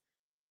was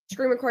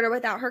screen recorded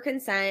without her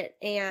consent,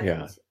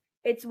 and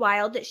it's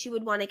wild that she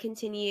would want to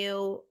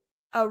continue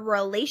a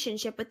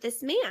relationship with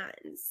this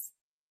man's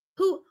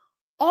who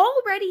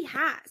already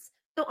has.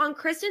 So on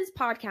Kristen's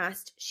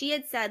podcast, she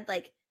had said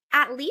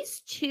at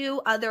least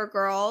 2 other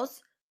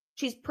girls,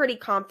 she's pretty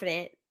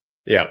confident.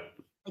 Yeah.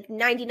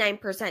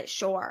 99%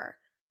 sure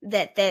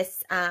that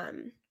this that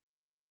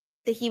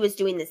he was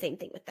doing the same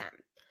thing with them.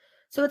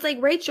 So it's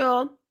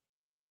Rachel,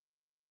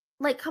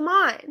 come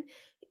on.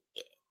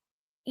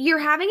 You're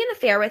having an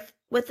affair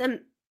with him.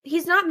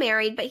 He's not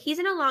married, but he's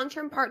in a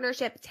long-term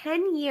partnership,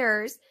 10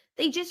 years.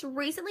 They just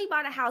recently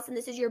bought a house, and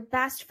this is your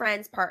best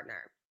friend's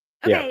partner.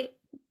 Okay,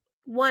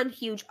 one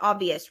huge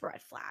obvious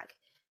red flag.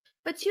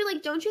 But too,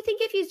 like, don't you think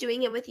if he's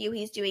doing it with you,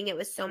 he's doing it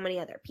with so many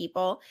other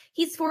people?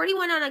 He's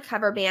 41 on a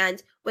cover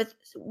band with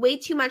way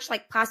too much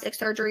like plastic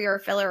surgery or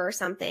filler or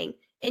something.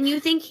 And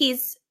you think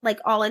he's like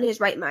all in his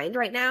right mind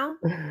right now?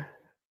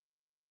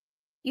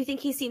 You think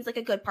he seems like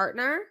a good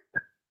partner?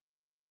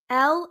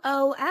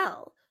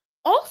 LOL.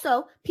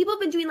 Also, people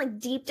have been doing like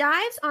deep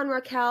dives on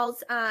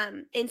Raquel's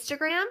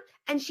Instagram,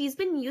 and she's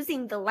been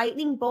using the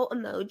lightning bolt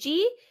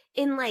emoji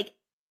in like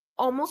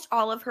almost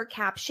all of her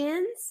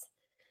captions.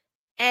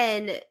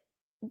 And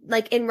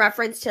like in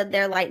reference to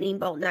their lightning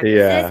bolt necklaces.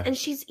 Yeah. And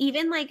she's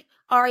even like,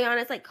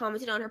 Ariana's like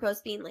commented on her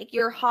post being like,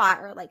 you're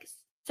hot or like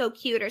so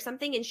cute or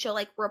something. And she'll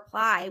like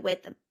reply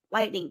with the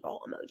lightning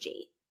bolt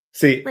emoji.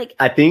 See, like,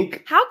 I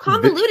think how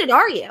convoluted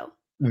are you?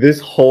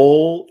 This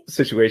whole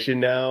situation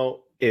now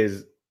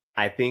is,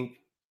 I think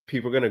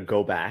people are going to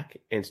go back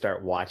and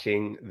start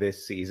watching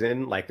this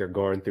season. Like they're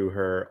going through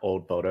her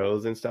old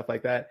photos and stuff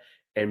like that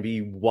and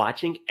be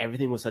watching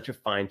everything with such a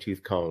fine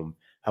tooth comb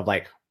of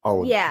like,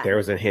 oh, yeah, there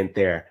was a hint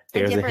there.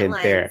 There's a hint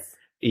there.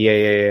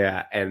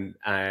 Yeah. And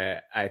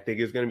I think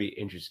it's going to be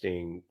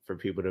interesting for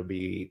people to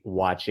be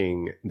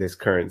watching this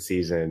current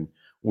season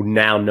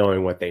now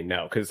knowing what they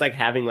know. Because it's like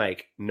having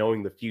like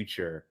knowing the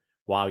future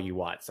while you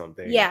watch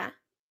something. Yeah.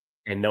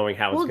 And knowing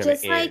how it's going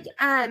to end.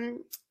 Just like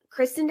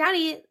Kristen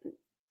Doute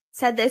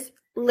said this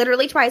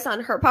literally twice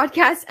on her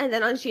podcast and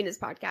then on Sheena's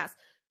podcast.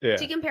 Yeah.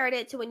 She compared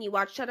it to when you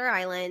watch Shutter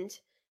Island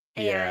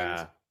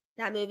and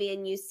that movie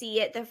and you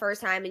see it the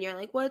first time and you're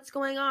like, what's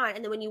going on?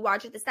 And then when you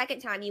watch it the second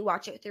time, you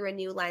watch it through a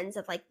new lens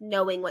of like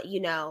knowing what you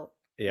know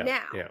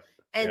now. Yeah.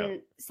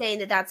 And saying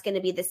that that's going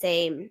to be the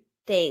same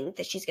thing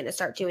that she's going to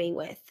start doing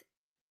with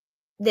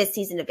this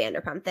season of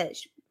Vanderpump, that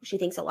she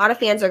thinks a lot of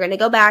fans are going to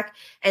go back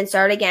and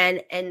start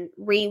again and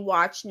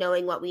rewatch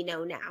knowing what we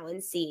know now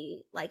and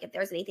see like if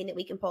there's anything that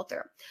we can pull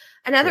through.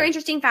 Another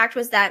interesting fact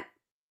was that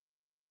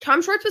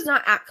Tom Schwartz was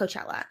not at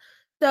Coachella.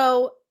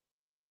 So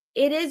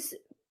it is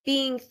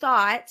being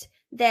thought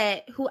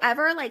that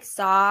whoever like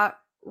saw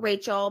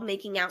Rachel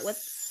making out with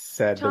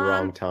said Tom the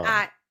wrong Tom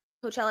at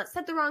Coachella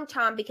said the wrong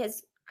Tom,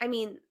 because I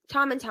mean,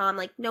 Tom and Tom,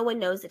 like no one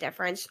knows the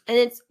difference.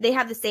 And they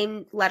have the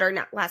same letter,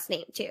 not last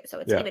name too. So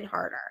it's even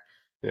harder.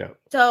 Yeah.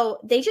 So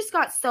they just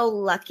got so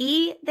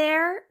lucky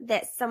there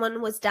that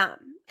someone was dumb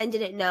and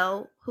didn't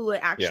know who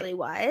it actually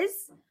was.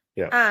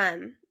 Yeah.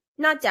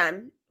 Not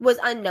dumb, was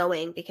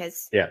unknowing,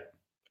 because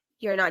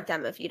you're not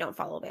dumb if you don't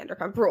follow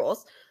Vanderpump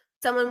Rules.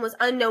 Someone was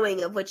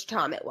unknowing of which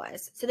Tom it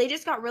was. So they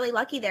just got really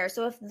lucky there.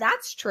 So if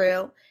that's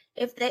true,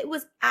 if it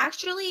was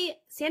actually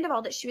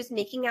Sandoval that she was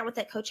making out with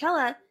at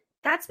Coachella,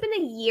 that's been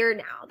a year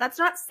now. That's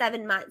not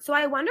 7 months. So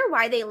I wonder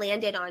why they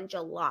landed on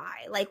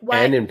July. Like what?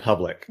 And in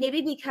public.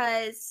 Maybe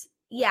because,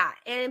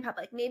 and in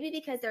public. Maybe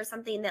because there's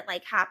something that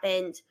like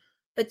happened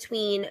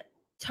between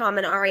Tom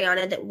and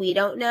Ariana that we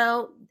don't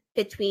know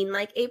between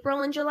like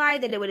April and July,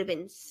 that it would have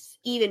been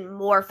even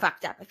more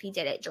fucked up if he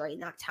did it during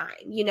that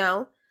time, you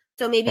know?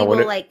 So maybe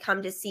we'll like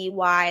come to see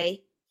why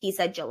he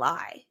said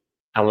July.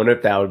 I wonder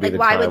if that would be like the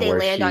why time would they where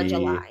land on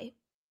July?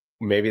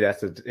 Maybe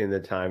that's in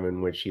the time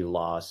in which she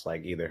lost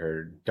like either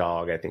her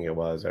dog, I think it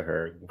was, or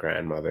her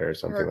grandmother or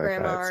something like that. Her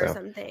grandma or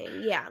something.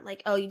 Yeah.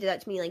 Like, oh, you did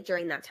that to me like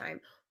during that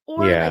time.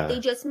 Or like they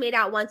just made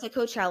out once at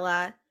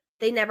Coachella.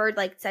 They never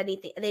like said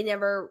anything. They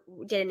never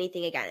did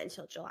anything again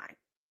until July.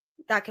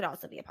 That could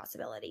also be a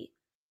possibility.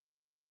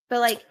 But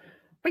like,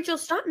 Rachel,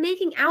 stop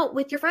making out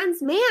with your friends'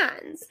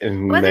 mans.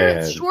 Whether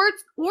it's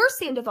Schwartz or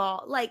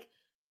Sandoval, like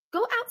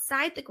go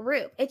outside the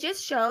group. It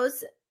just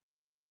shows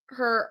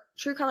her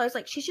true colors.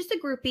 Like she's just a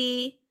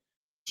groupie.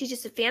 She's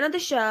just a fan of the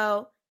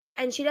show.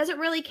 And she doesn't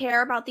really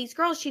care about these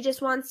girls. She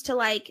just wants to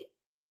like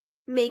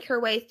make her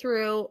way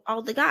through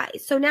all the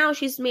guys. So now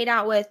she's made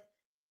out with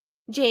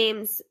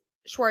James,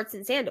 Schwartz,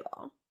 and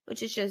Sandoval,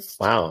 which is just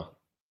wow.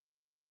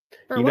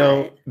 You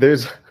know,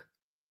 this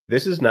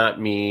is not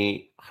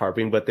me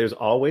harping, but there's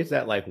always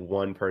that like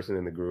one person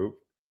in the group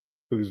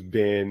who's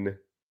been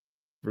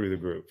through the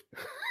group.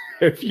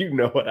 If you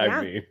know what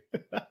I mean.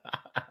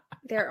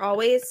 There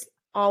always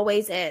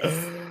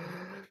is.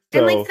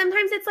 And like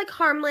sometimes it's like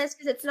harmless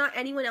because it's not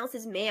anyone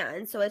else's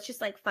man, so it's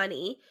just like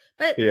funny.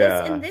 But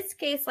in this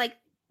case, like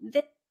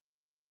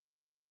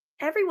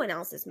everyone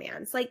else's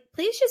man. It's like,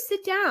 please just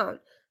sit down.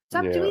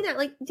 Stop doing that.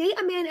 Like date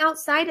a man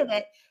outside of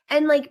it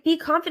and like be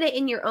confident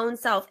in your own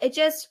self. It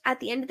just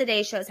at the end of the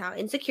day shows how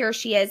insecure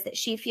she is, that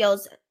she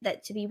feels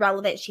that to be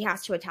relevant she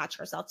has to attach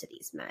herself to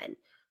these men,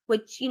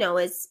 which you know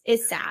is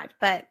sad.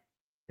 But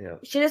you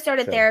should have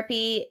started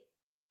therapy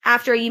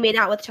after you made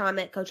out with Tom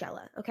at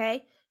Coachella,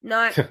 okay?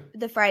 Not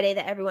the Friday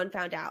that everyone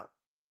found out.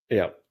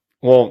 Yeah.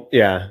 Well,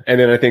 yeah. And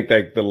then I think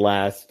like the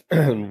last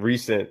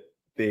recent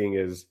thing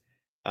is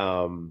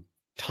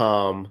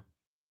Tom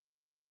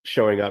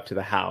showing up to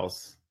the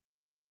house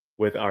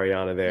with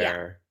Ariana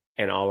there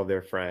and all of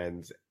their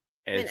friends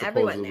and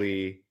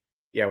supposedly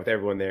with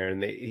everyone there,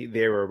 and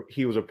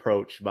he was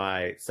approached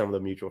by some of the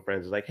mutual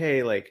friends. Like,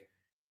 hey, like,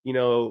 you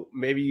know,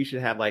 maybe you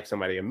should have like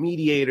somebody, a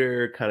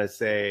mediator, kind of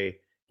say,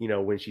 you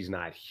know, when she's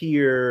not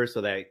here,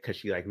 so that because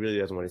she like really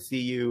doesn't want to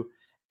see you.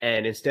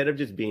 And instead of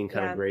just being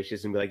kind of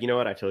gracious and be like, you know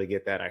what, I totally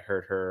get that. I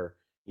hurt her,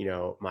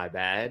 my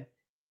bad.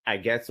 I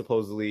guess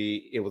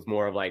supposedly it was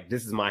more of like,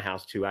 this is my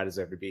house too. I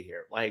deserve to be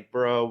here. Like,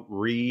 bro,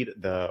 read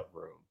the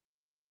room.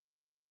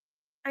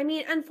 I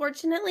mean,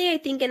 unfortunately, I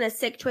think in a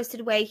sick,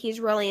 twisted way, he's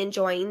really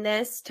enjoying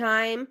this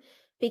time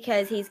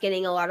because he's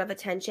getting a lot of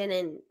attention,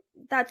 and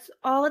that's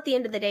all at the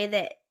end of the day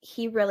that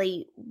he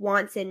really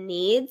wants and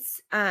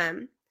needs.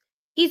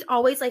 He's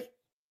always like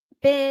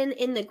been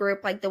in the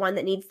group, like the one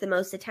that needs the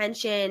most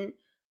attention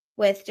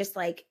with just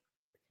like,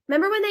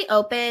 remember when they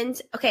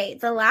opened, okay,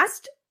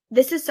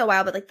 this is so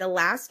wild, but like the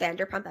last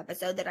Vanderpump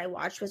episode that I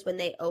watched was when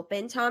they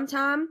opened Tom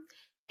Tom,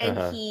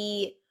 and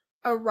he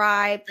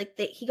arrived, like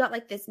he got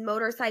like this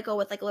motorcycle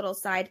with like a little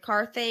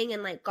sidecar thing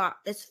and like got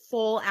this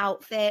full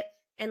outfit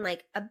and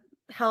like a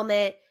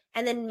helmet,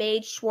 and then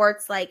made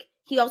Schwartz like,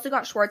 he also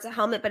got Schwartz a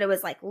helmet, but it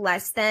was like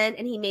less than,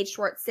 and he made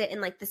Schwartz sit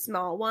in like the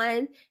small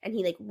one, and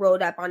he like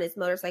rode up on his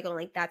motorcycle, and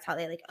like that's how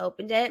they like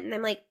opened it. And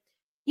I'm like,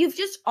 you've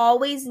just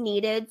always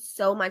needed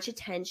so much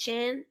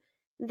attention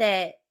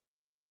that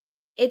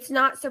it's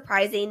not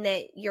surprising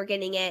that you're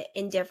getting it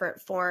in different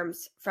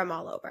forms from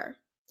all over.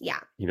 Yeah.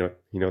 You know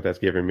what that's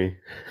giving me?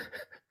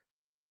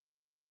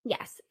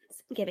 Yes.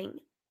 It's giving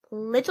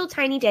little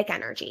tiny dick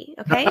energy.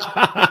 Okay.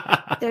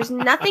 There's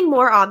nothing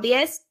more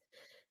obvious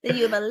that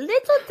you have a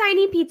little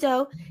tiny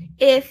pito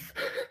if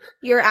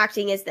you're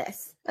acting as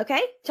this.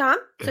 Okay, Tom?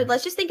 So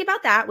let's just think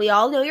about that. We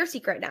all know your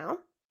secret now.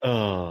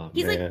 Oh,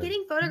 He's like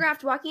getting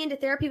photographed walking into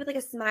therapy with like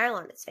a smile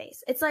on his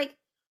face. It's like,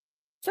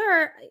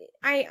 sir,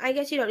 I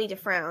guess you don't need to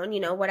frown,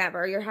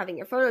 whatever. You're having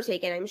your photo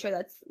taken. I'm sure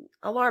that's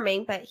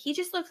alarming, but he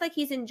just looks like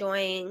he's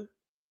enjoying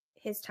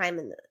his time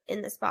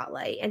in the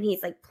spotlight, and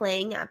he's like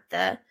playing up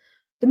the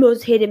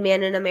most hated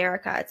man in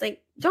America. It's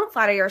like, don't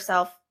flatter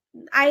yourself.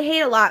 I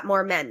hate a lot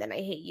more men than I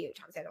hate you,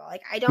 Tom Sandoval.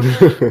 Like, I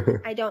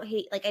don't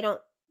hate, like, I don't,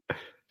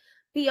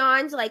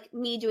 beyond like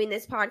me doing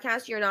this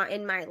podcast, you're not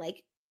in my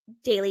like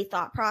daily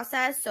thought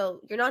process.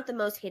 So you're not the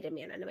most hated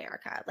man in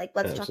America. Like,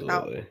 let's talk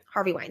about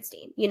Harvey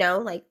Weinstein,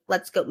 like,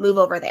 let's go move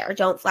over there.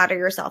 Don't flatter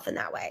yourself in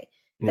that way.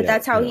 But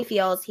that's how he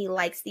feels. He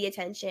likes the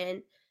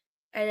attention,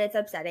 and it's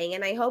upsetting.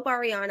 And I hope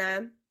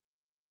Ariana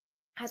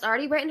has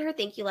already written her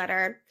thank you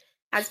letter,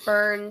 has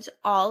burned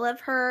all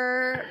of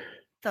her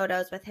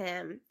photos with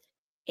him,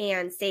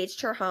 and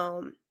staged her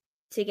home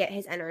to get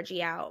his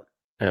energy out.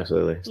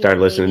 Absolutely.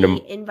 Started listening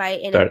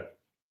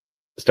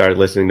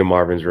to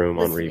Marvin's Room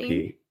on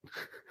repeat.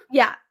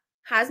 Yeah.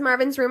 Has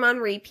Marvin's Room on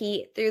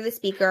repeat through the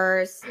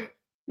speakers.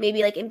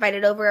 Maybe like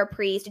invited over a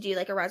priest to do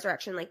like a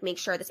resurrection, like make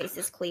sure the space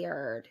is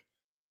cleared.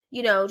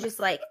 Just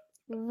like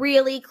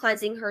really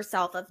cleansing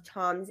herself of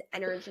Tom's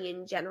energy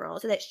in general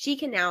so that she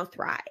can now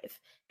thrive.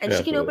 And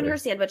she can open her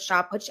sandwich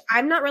shop, which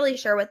I'm not really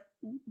sure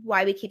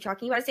why we keep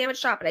talking about a sandwich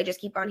shop, but I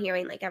just keep on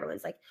hearing like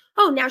everyone's like,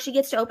 oh, now she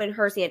gets to open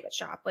her sandwich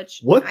shop,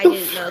 which I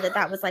didn't know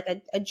that was like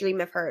a dream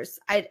of hers.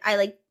 I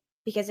like,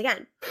 because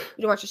again,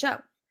 you don't watch the show,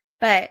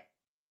 but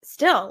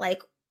still,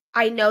 like,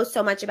 I know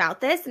so much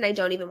about this and I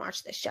don't even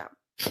watch this show.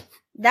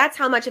 That's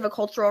how much of a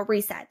cultural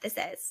reset this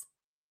is.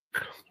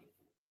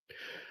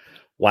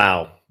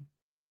 Wow.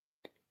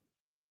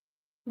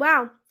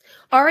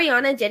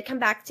 Ariana did come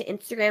back to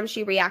Instagram.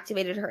 She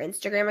reactivated her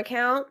Instagram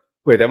account.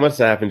 Wait, that must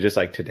have happened just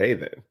like today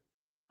then.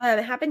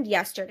 It happened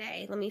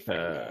yesterday. Let me find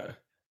it.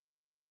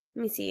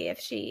 Let me see if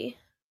she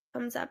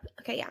comes up.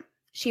 Okay, yeah.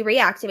 She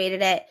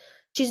reactivated it.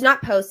 She's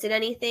not posted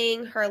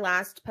anything. Her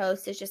last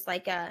post is just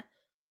like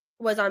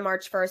was on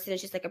March 1st, and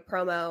it's just like a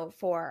promo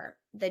for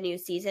the new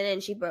season.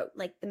 And she wrote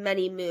like the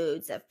many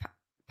moods of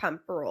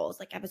Pump Rules,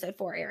 like episode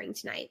 4 airing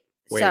tonight.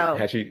 Wait, so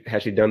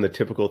has she done the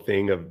typical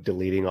thing of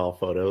deleting all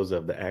photos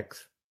of the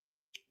ex?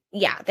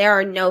 Yeah, there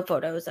are no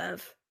photos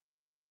of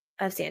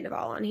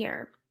Scandoval on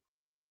here.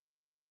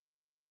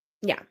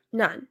 Yeah,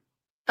 none.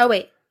 Oh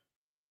wait,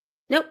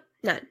 nope,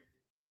 none.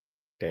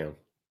 Damn.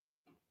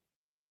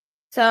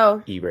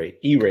 So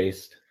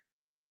erased.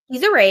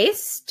 He's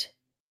erased,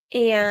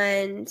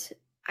 and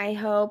I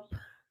hope.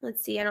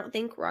 Let's see. I don't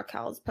think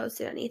Raquel's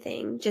posted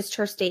anything. Just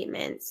her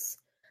statements.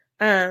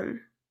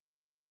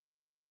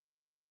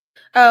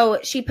 Oh,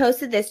 she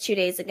posted this 2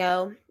 days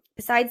ago.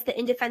 Besides the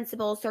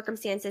indefensible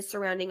circumstances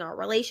surrounding our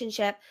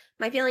relationship,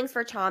 my feelings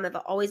for Tom have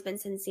always been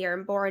sincere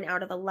and born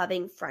out of a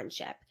loving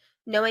friendship.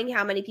 Knowing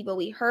how many people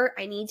we hurt,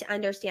 I need to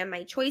understand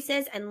my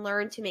choices and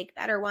learn to make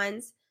better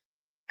ones.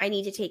 I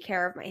need to take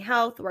care of my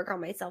health, work on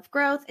my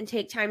self-growth, and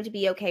take time to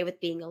be okay with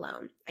being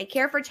alone. I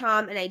care for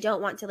Tom, and I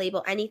don't want to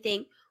label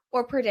anything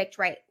or predict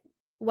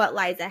what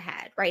lies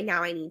ahead. Right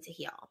now, I need to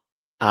heal.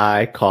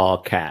 I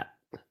call Cap.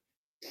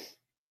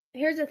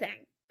 Here's the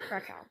thing,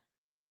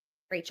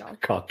 Rachel. I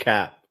call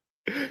Cap.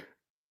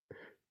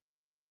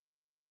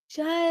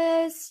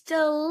 Just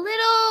a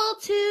little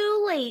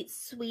too late,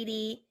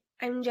 sweetie.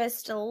 I'm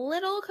just a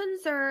little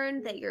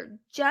concerned that you're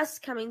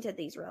just coming to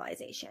these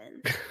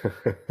realizations.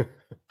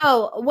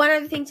 Oh, one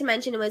other thing to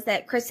mention was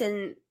that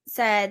Kristen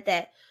said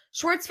that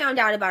Schwartz found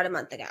out about a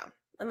month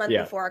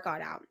before it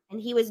got out. And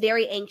he was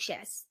very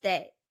anxious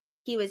that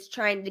he was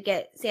trying to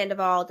get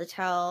Scandoval to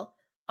tell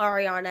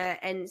Ariana,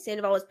 and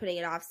Sandoval was putting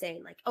it off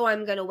saying like, oh,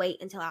 I'm going to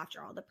wait until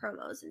after all the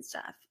promos and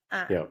stuff.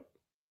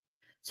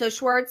 So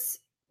Schwartz,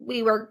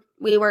 we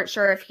weren't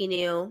sure if he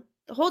knew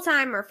the whole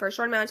time or for a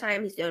short amount of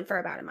time. He's known for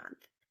about a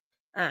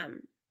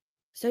month.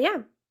 So yeah,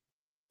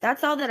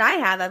 that's all that I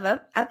have of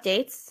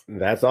updates.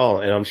 That's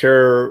all. And I'm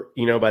sure,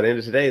 by the end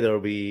of today, there'll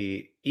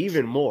be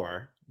even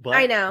more. But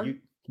I know.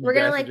 We're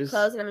going to like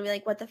close and I'm going to be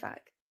like, what the fuck?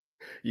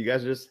 You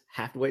guys just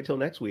have to wait till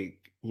next week,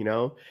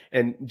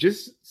 And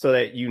just so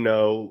that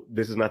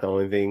this is not the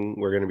only thing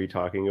we're going to be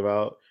talking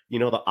about. The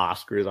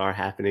Oscars are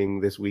happening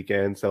this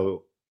weekend.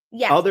 So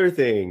other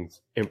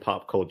things in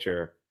pop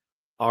culture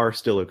are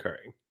still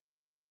occurring.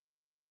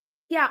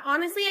 Yeah,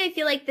 honestly, I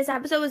feel like this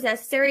episode was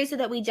necessary so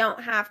that we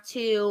don't have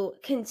to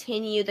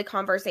continue the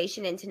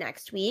conversation into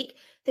next week,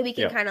 that we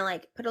can kind of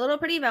like put a little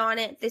pretty bow on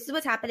it. This is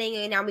what's happening.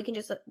 And now we can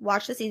just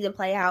watch the season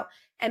play out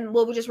and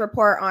we'll just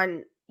report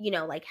on,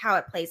 like how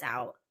it plays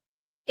out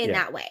in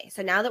that way.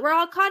 So now that we're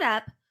all caught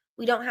up,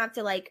 we don't have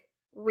to like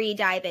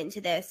re-dive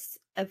into this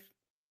a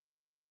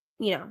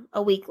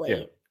week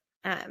late.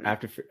 I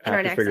have to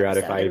figure out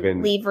if I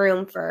even leave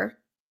room for.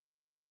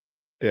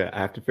 Yeah, I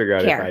have to figure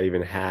out if I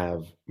even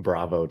have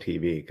Bravo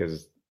TV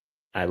because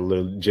I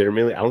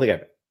legitimately, I don't think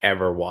I've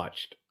ever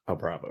watched a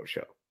Bravo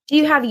show. Do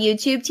you have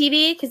YouTube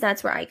TV? Because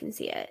that's where I can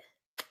see it.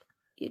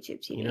 YouTube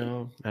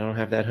TV. I don't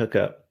have that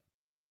hookup.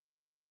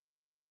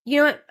 You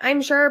know what?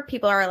 I'm sure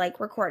people are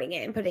like recording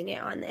it and putting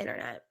it on the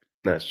internet.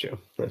 That's true.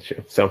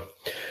 So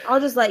I'll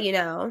just let you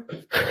know.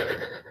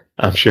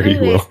 I'm sure you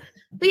will.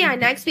 But yeah,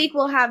 next week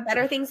we'll have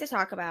better things to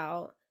talk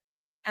about.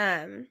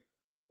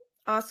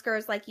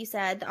 Oscars, like you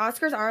said, the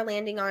Oscars are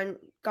landing on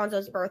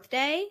Gonzo's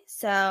birthday,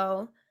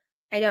 so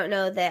I don't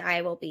know that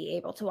I will be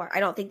able to watch. I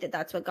don't think that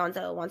that's what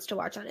Gonzo wants to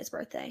watch on his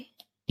birthday.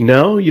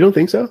 No, you don't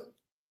think so?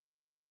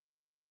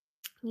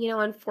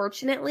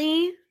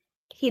 Unfortunately,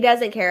 he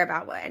doesn't care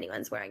about what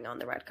anyone's wearing on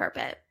the red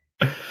carpet.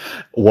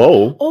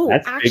 Whoa. Oh,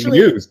 that's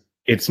actually big news.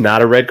 It's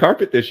not a red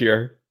carpet this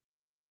year.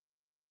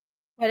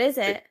 What is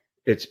it?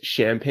 It's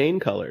champagne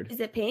colored.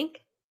 Is it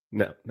pink?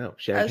 No,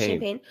 champagne. Oh,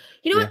 champagne.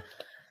 You know what?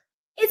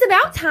 It's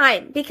about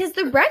time because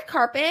the red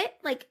carpet,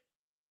 like,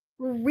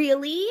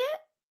 really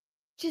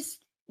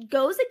just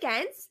goes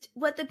against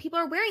what the people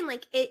are wearing.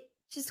 Like, it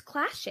just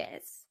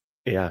clashes.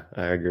 Yeah,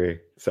 I agree.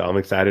 So I'm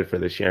excited for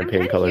the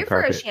champagne colored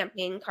carpet. For a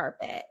champagne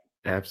carpet.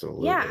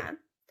 Absolutely. Yeah.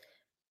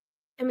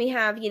 And we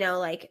have,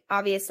 like,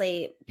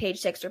 obviously, Page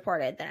Six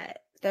reported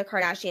that the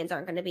Kardashians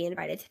aren't going to be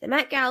invited to the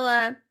Met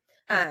Gala.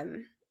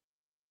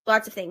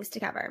 Lots of things to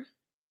cover.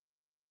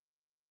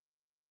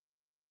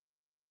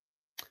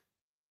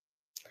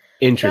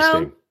 Interesting.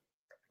 So,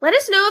 let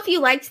us know if you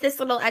liked this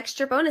little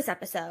extra bonus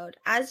episode.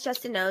 As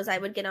Justin knows, I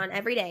would get on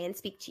every day and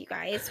speak to you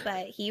guys,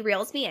 but he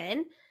reels me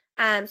in.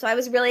 So I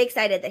was really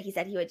excited that he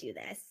said he would do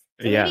this.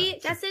 So maybe,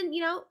 Justin,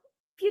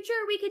 future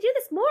we could do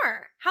this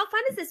more. How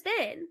fun has this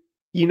been?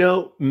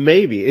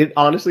 Maybe. It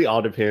honestly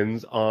all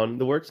depends on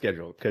the work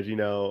schedule because,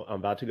 I'm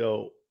about to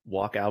go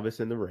walk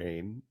Albus in the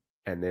rain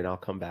and then I'll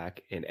come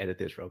back and edit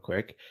this real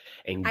quick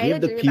and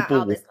give the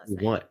people what we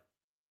want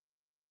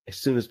as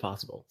soon as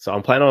possible. So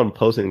I'm planning on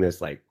posting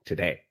this like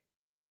today.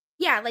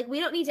 Yeah, like we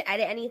don't need to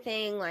edit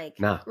anything. Like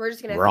we're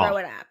just going to throw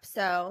it up.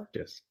 So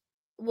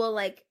we'll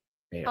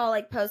I'll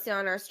like post it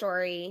on our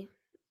story.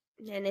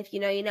 And if you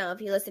know, you know.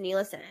 If you listen, you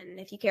listen.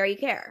 If you care, you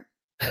care.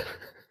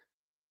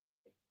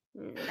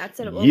 That's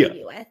what we'll leave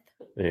you with.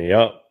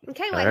 Yep.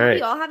 Okay, well, I hope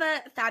you all have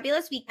a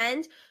fabulous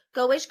weekend.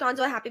 Go wish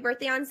Gonzo a happy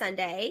birthday on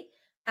Sunday.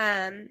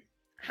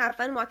 Have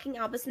fun walking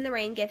Albus in the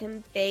rain. Give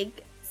him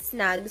big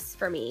snugs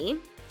for me.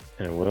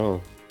 I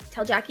will.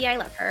 Tell Jackie I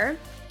love her.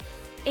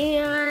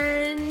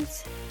 And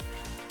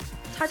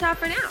ta-ta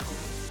for now.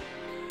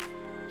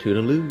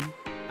 Toodaloo.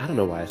 I don't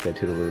know why I said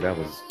toodaloo. That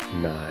was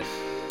not.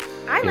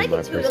 I like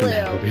a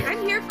toodaloo.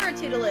 I'm here for a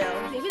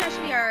toodaloo. Maybe that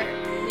should be our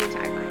new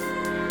tagline.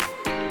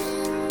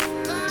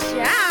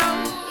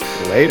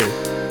 Ciao.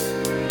 Later.